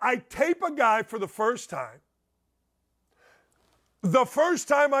 But I tape a guy for the first time. The first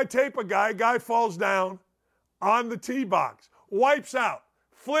time I tape a guy falls down on the tee box, wipes out,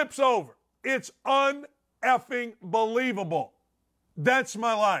 flips over. It's un-effing believable. That's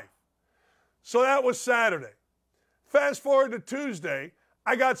my life. So that was Saturday. Fast forward to Tuesday,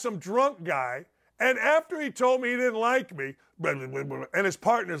 I got some drunk guy And after he told me he didn't like me, and his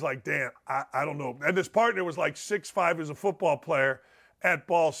partner's like, damn, I don't know. And his partner was like 6'5", as a football player at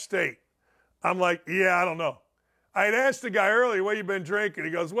Ball State. I'm like, yeah, I don't know. I had asked the guy earlier, what you been drinking? He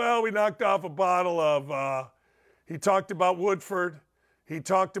goes, well, we knocked off a bottle of, he talked about Woodford. He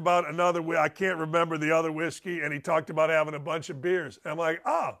talked about another, I can't remember the other whiskey, and he talked about having a bunch of beers. And I'm like,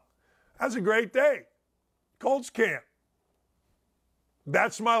 oh, that's a great day. Colts camp.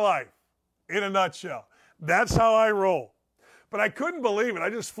 That's my life in a nutshell. That's how I roll. But I couldn't believe it. I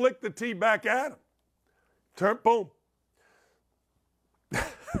just flicked the tea back at him. Turn, boom.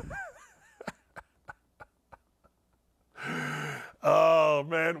 Oh,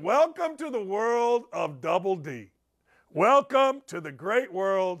 man. Welcome to the world of Double D. Welcome to the great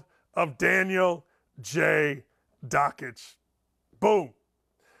world of Daniel J. Dockich. Boom.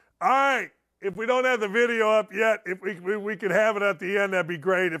 All right. If we don't have the video up yet, if we could have it at the end, that'd be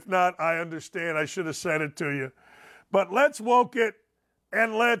great. If not, I understand. I should have sent it to you. But let's woke it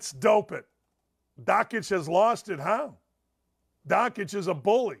and let's dope it. Dockich has lost it. How? Dockich is a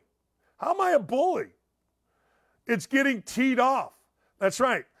bully. How am I a bully? It's getting teed off. That's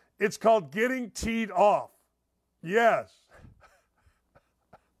right. It's called getting teed off. Yes.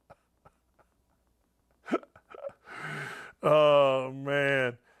 Oh,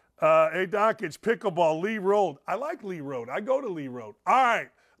 man. Hey, Dockich, pickleball, Lee Road. I like Lee Road. I go to Lee Road. All right.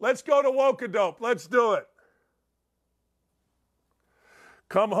 Let's go to Wokadope. Let's do it.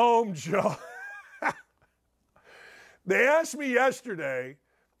 Come home, Joe. They asked me yesterday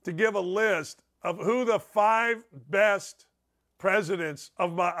to give a list of who the 5 best presidents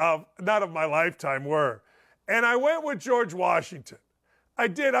of not of my lifetime were. And I went with George Washington. I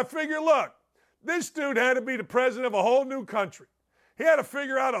did. I figured, look, this dude had to be the president of a whole new country. He had to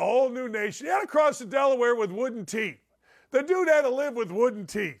figure out a whole new nation. He had to cross the Delaware with wooden teeth. The dude had to live with wooden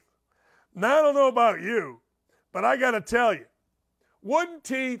teeth. Now, I don't know about you, but I got to tell you, wooden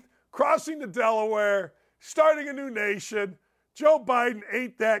teeth, crossing the Delaware, starting a new nation, Joe Biden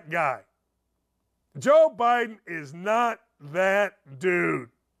ain't that guy. Joe Biden is not that dude.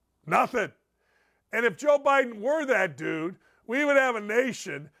 Nothing. And if Joe Biden were that dude, we would have a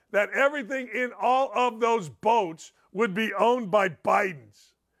nation that everything in all of those boats would be owned by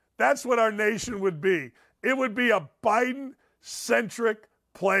Bidens. That's what our nation would be. It would be a Biden-centric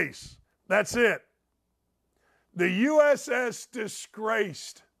place. That's it. The USS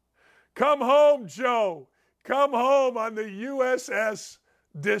Disgraced. Come home, Joe. Come home on the USS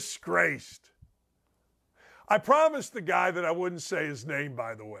Disgraced. I promised the guy that I wouldn't say his name,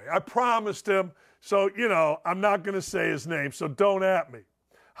 by the way. I promised him, so, I'm not going to say his name, so don't at me.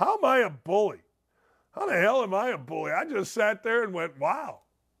 How am I a bully? How the hell am I a bully? I just sat there and went, wow.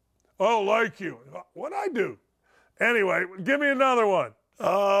 Oh, like you. What'd I do? Anyway, give me another one.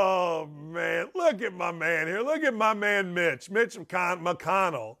 Oh, man. Look at my man here. Look at my man Mitch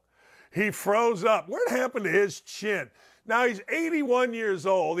McConnell. He froze up. What happened to his chin? Now, he's 81 years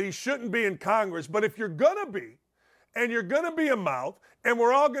old. He shouldn't be in Congress. But if you're going to be, and you're going to be a mouth, and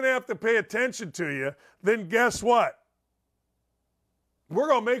we're all going to have to pay attention to you, then guess what? We're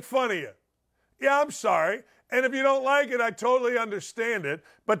going to make fun of you. Yeah, I'm sorry. And if you don't like it, I totally understand it.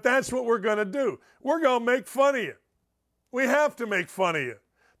 But that's what we're going to do. We're going to make fun of you. We have to make fun of you.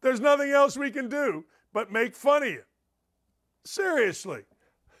 There's nothing else we can do but make fun of you. Seriously.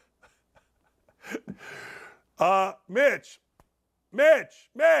 Mitch,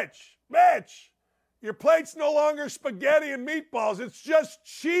 your plate's no longer spaghetti and meatballs. It's just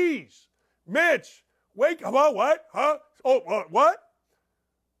cheese. Mitch, wake up. What? Huh? Oh, what?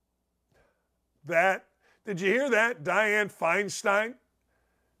 Did you hear that? Dianne Feinstein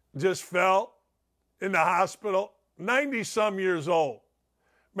just fell in the hospital, 90-some years old.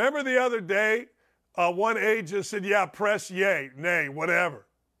 Remember the other day, one aide just said, yeah, press yay, nay, whatever.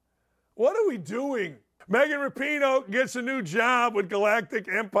 What are we doing? Megan Rapinoe gets a new job with Galactic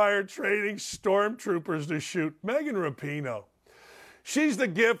Empire training stormtroopers to shoot. Megan Rapinoe. She's the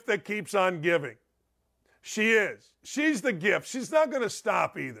gift that keeps on giving. She is. She's the gift. She's not going to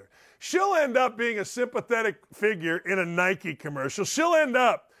stop either. She'll end up being a sympathetic figure in a Nike commercial. She'll end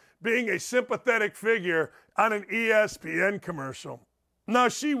up being a sympathetic figure on an ESPN commercial. No,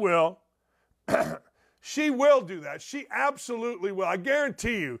 she will. She will do that. She absolutely will. I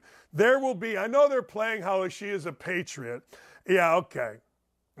guarantee you there will be, I know they're playing how she is a patriot. Yeah, okay.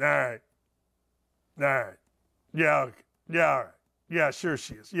 All right. Yeah, okay. Yeah, all right. Yeah, sure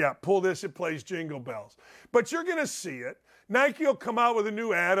she is. Yeah, pull this, it plays Jingle Bells. But you're going to see it. Nike will come out with a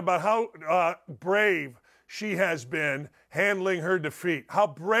new ad about how brave she has been handling her defeat. How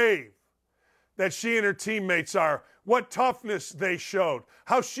brave that she and her teammates are what toughness they showed,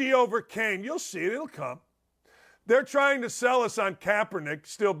 how she overcame. You'll see it. It'll come. They're trying to sell us on Kaepernick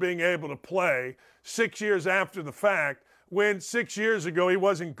still being able to play 6 years after the fact when 6 years ago he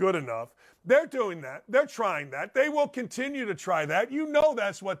wasn't good enough. They're doing that. They're trying that. They will continue to try that. You know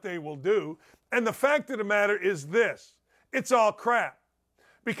that's what they will do. And the fact of the matter is this. It's all crap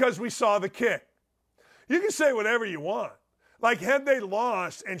because we saw the kick. You can say whatever you want. Like, had they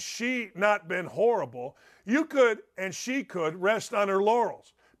lost and she not been horrible, you could and she could rest on her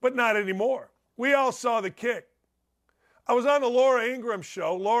laurels, but not anymore. We all saw the kick. I was on the Laura Ingraham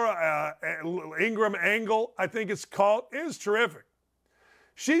show. Laura Ingraham Angle, I think it's called. It was terrific.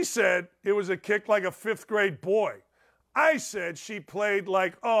 She said it was a kick like a fifth grade boy. I said she played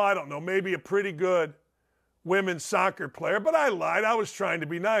like, I don't know, maybe a pretty good women's soccer player, but I lied. I was trying to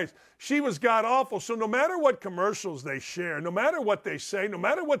be nice. She was god awful. So no matter what commercials they share, no matter what they say, no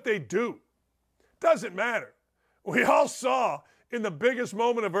matter what they do, doesn't matter. We all saw in the biggest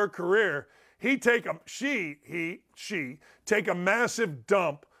moment of her career, she take a massive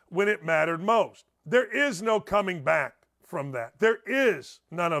dump when it mattered most. There is no coming back from that. There is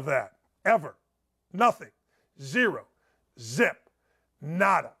none of that, ever. Nothing. Zero. Zip.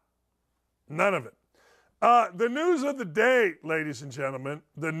 Nada. None of it. The news of the day, ladies and gentlemen,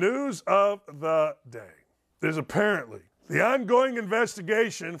 the news of the day is apparently the ongoing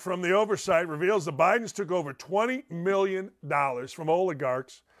investigation from the oversight reveals the Bidens took over $20 million from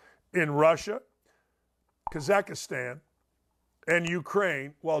oligarchs in Russia, Kazakhstan, and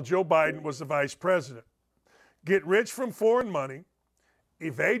Ukraine while Joe Biden was the vice president. Get rich from foreign money,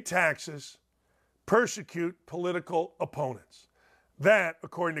 evade taxes, persecute political opponents. That,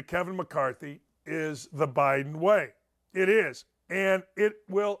 according to Kevin McCarthy, is the Biden way. It is. And it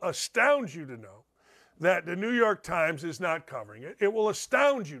will astound you to know that the New York Times is not covering it. It will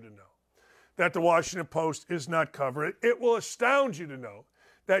astound you to know that the Washington Post is not covering it. It will astound you to know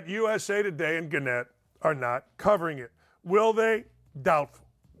that USA Today and Gannett are not covering it. Will they? Doubtful.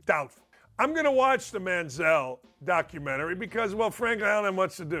 Doubtful. I'm going to watch the Manziel documentary because, well, frankly, I don't have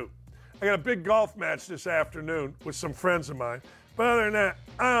much to do. I got a big golf match this afternoon with some friends of mine. But other than that,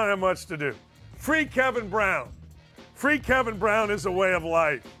 I don't have much to do. Free Kevin Brown. Free Kevin Brown is a way of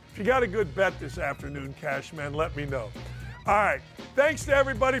life. If you got a good bet this afternoon, Cashman, let me know. All right. Thanks to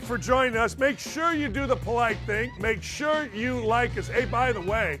everybody for joining us. Make sure you do the polite thing. Make sure you like us. Hey, by the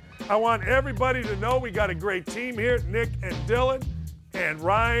way, I want everybody to know we got a great team here. Nick and Dylan and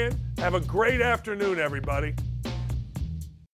Ryan. Have a great afternoon, everybody.